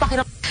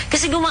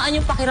gumaan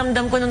yung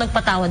pakiramdam ko nung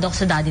nagpatawad ako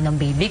sa daddy ng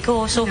baby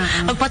ko. So,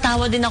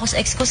 magpatawad din ako sa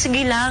ex ko.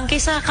 Sige lang,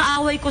 kaysa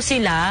kaaway ko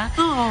sila.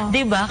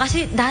 Diba?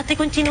 Kasi dati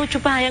kong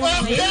chinutsupahayang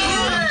Uwi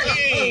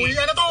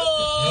na to!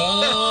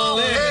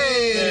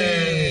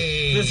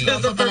 This is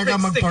the talaga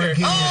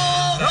mag-parking.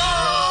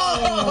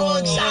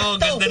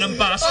 Ganda ng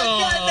paso.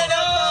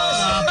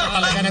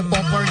 Talaga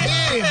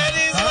nagpo-forgive. That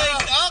is like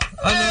up.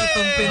 Ano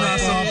itong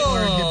pinasok ko?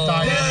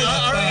 Are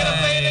we gonna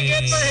play it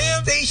again for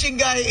him? Station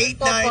guy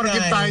 899.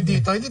 Forgive tayo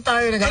dito. Hindi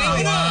tayo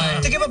nag-aaway.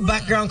 To give a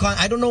background,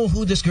 I don't know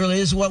who this girl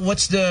is.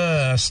 What's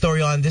the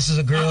story on? This is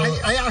a girl.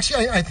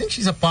 I think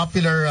she's a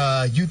popular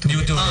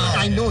YouTuber.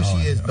 I know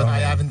she is, but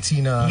I haven't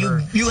seen her.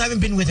 You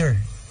haven't been with her.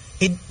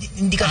 I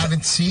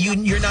haven't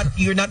seen. You're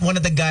not one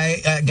of the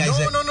guys.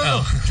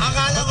 No.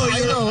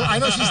 I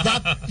know she's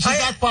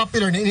that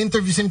popular.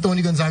 In-interview si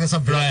Tony Gonzaga sa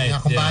vlog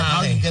niya kung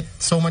how you get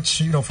so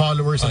much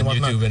followers on and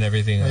whatnot. YouTube and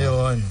everything.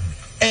 Ayun.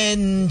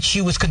 And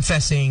she was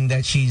confessing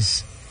that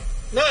she's.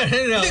 No.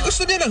 Hindi,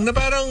 gusto niya lang na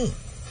parang.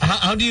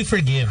 How do you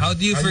forgive? How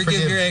do you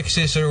forgive your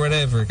exes or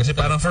whatever? Kasi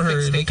parang for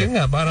her, like yun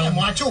nga, parang.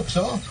 Mga chooks,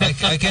 oh.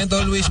 I can't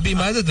always be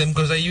mad at them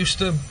because I used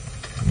to,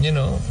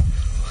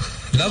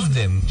 love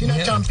them.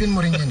 Champion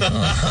mo rin yan.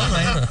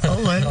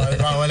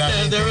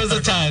 There was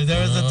a time.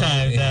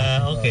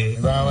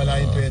 Okay. Wala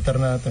yung Twitter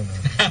natin.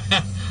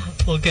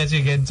 We'll catch you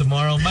again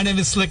tomorrow. My name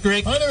is Slick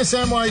Rick. My name is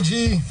Sam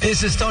YG.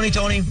 This is Tony.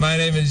 My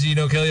name is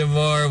Gino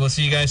Killiamore. We'll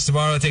see you guys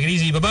tomorrow. Take it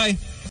easy. Bye-bye.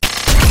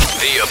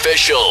 The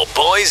official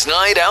Boys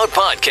Night Out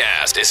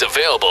podcast is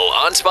available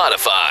on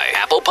Spotify,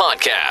 Apple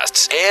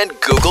Podcasts, and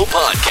Google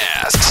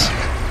Podcasts.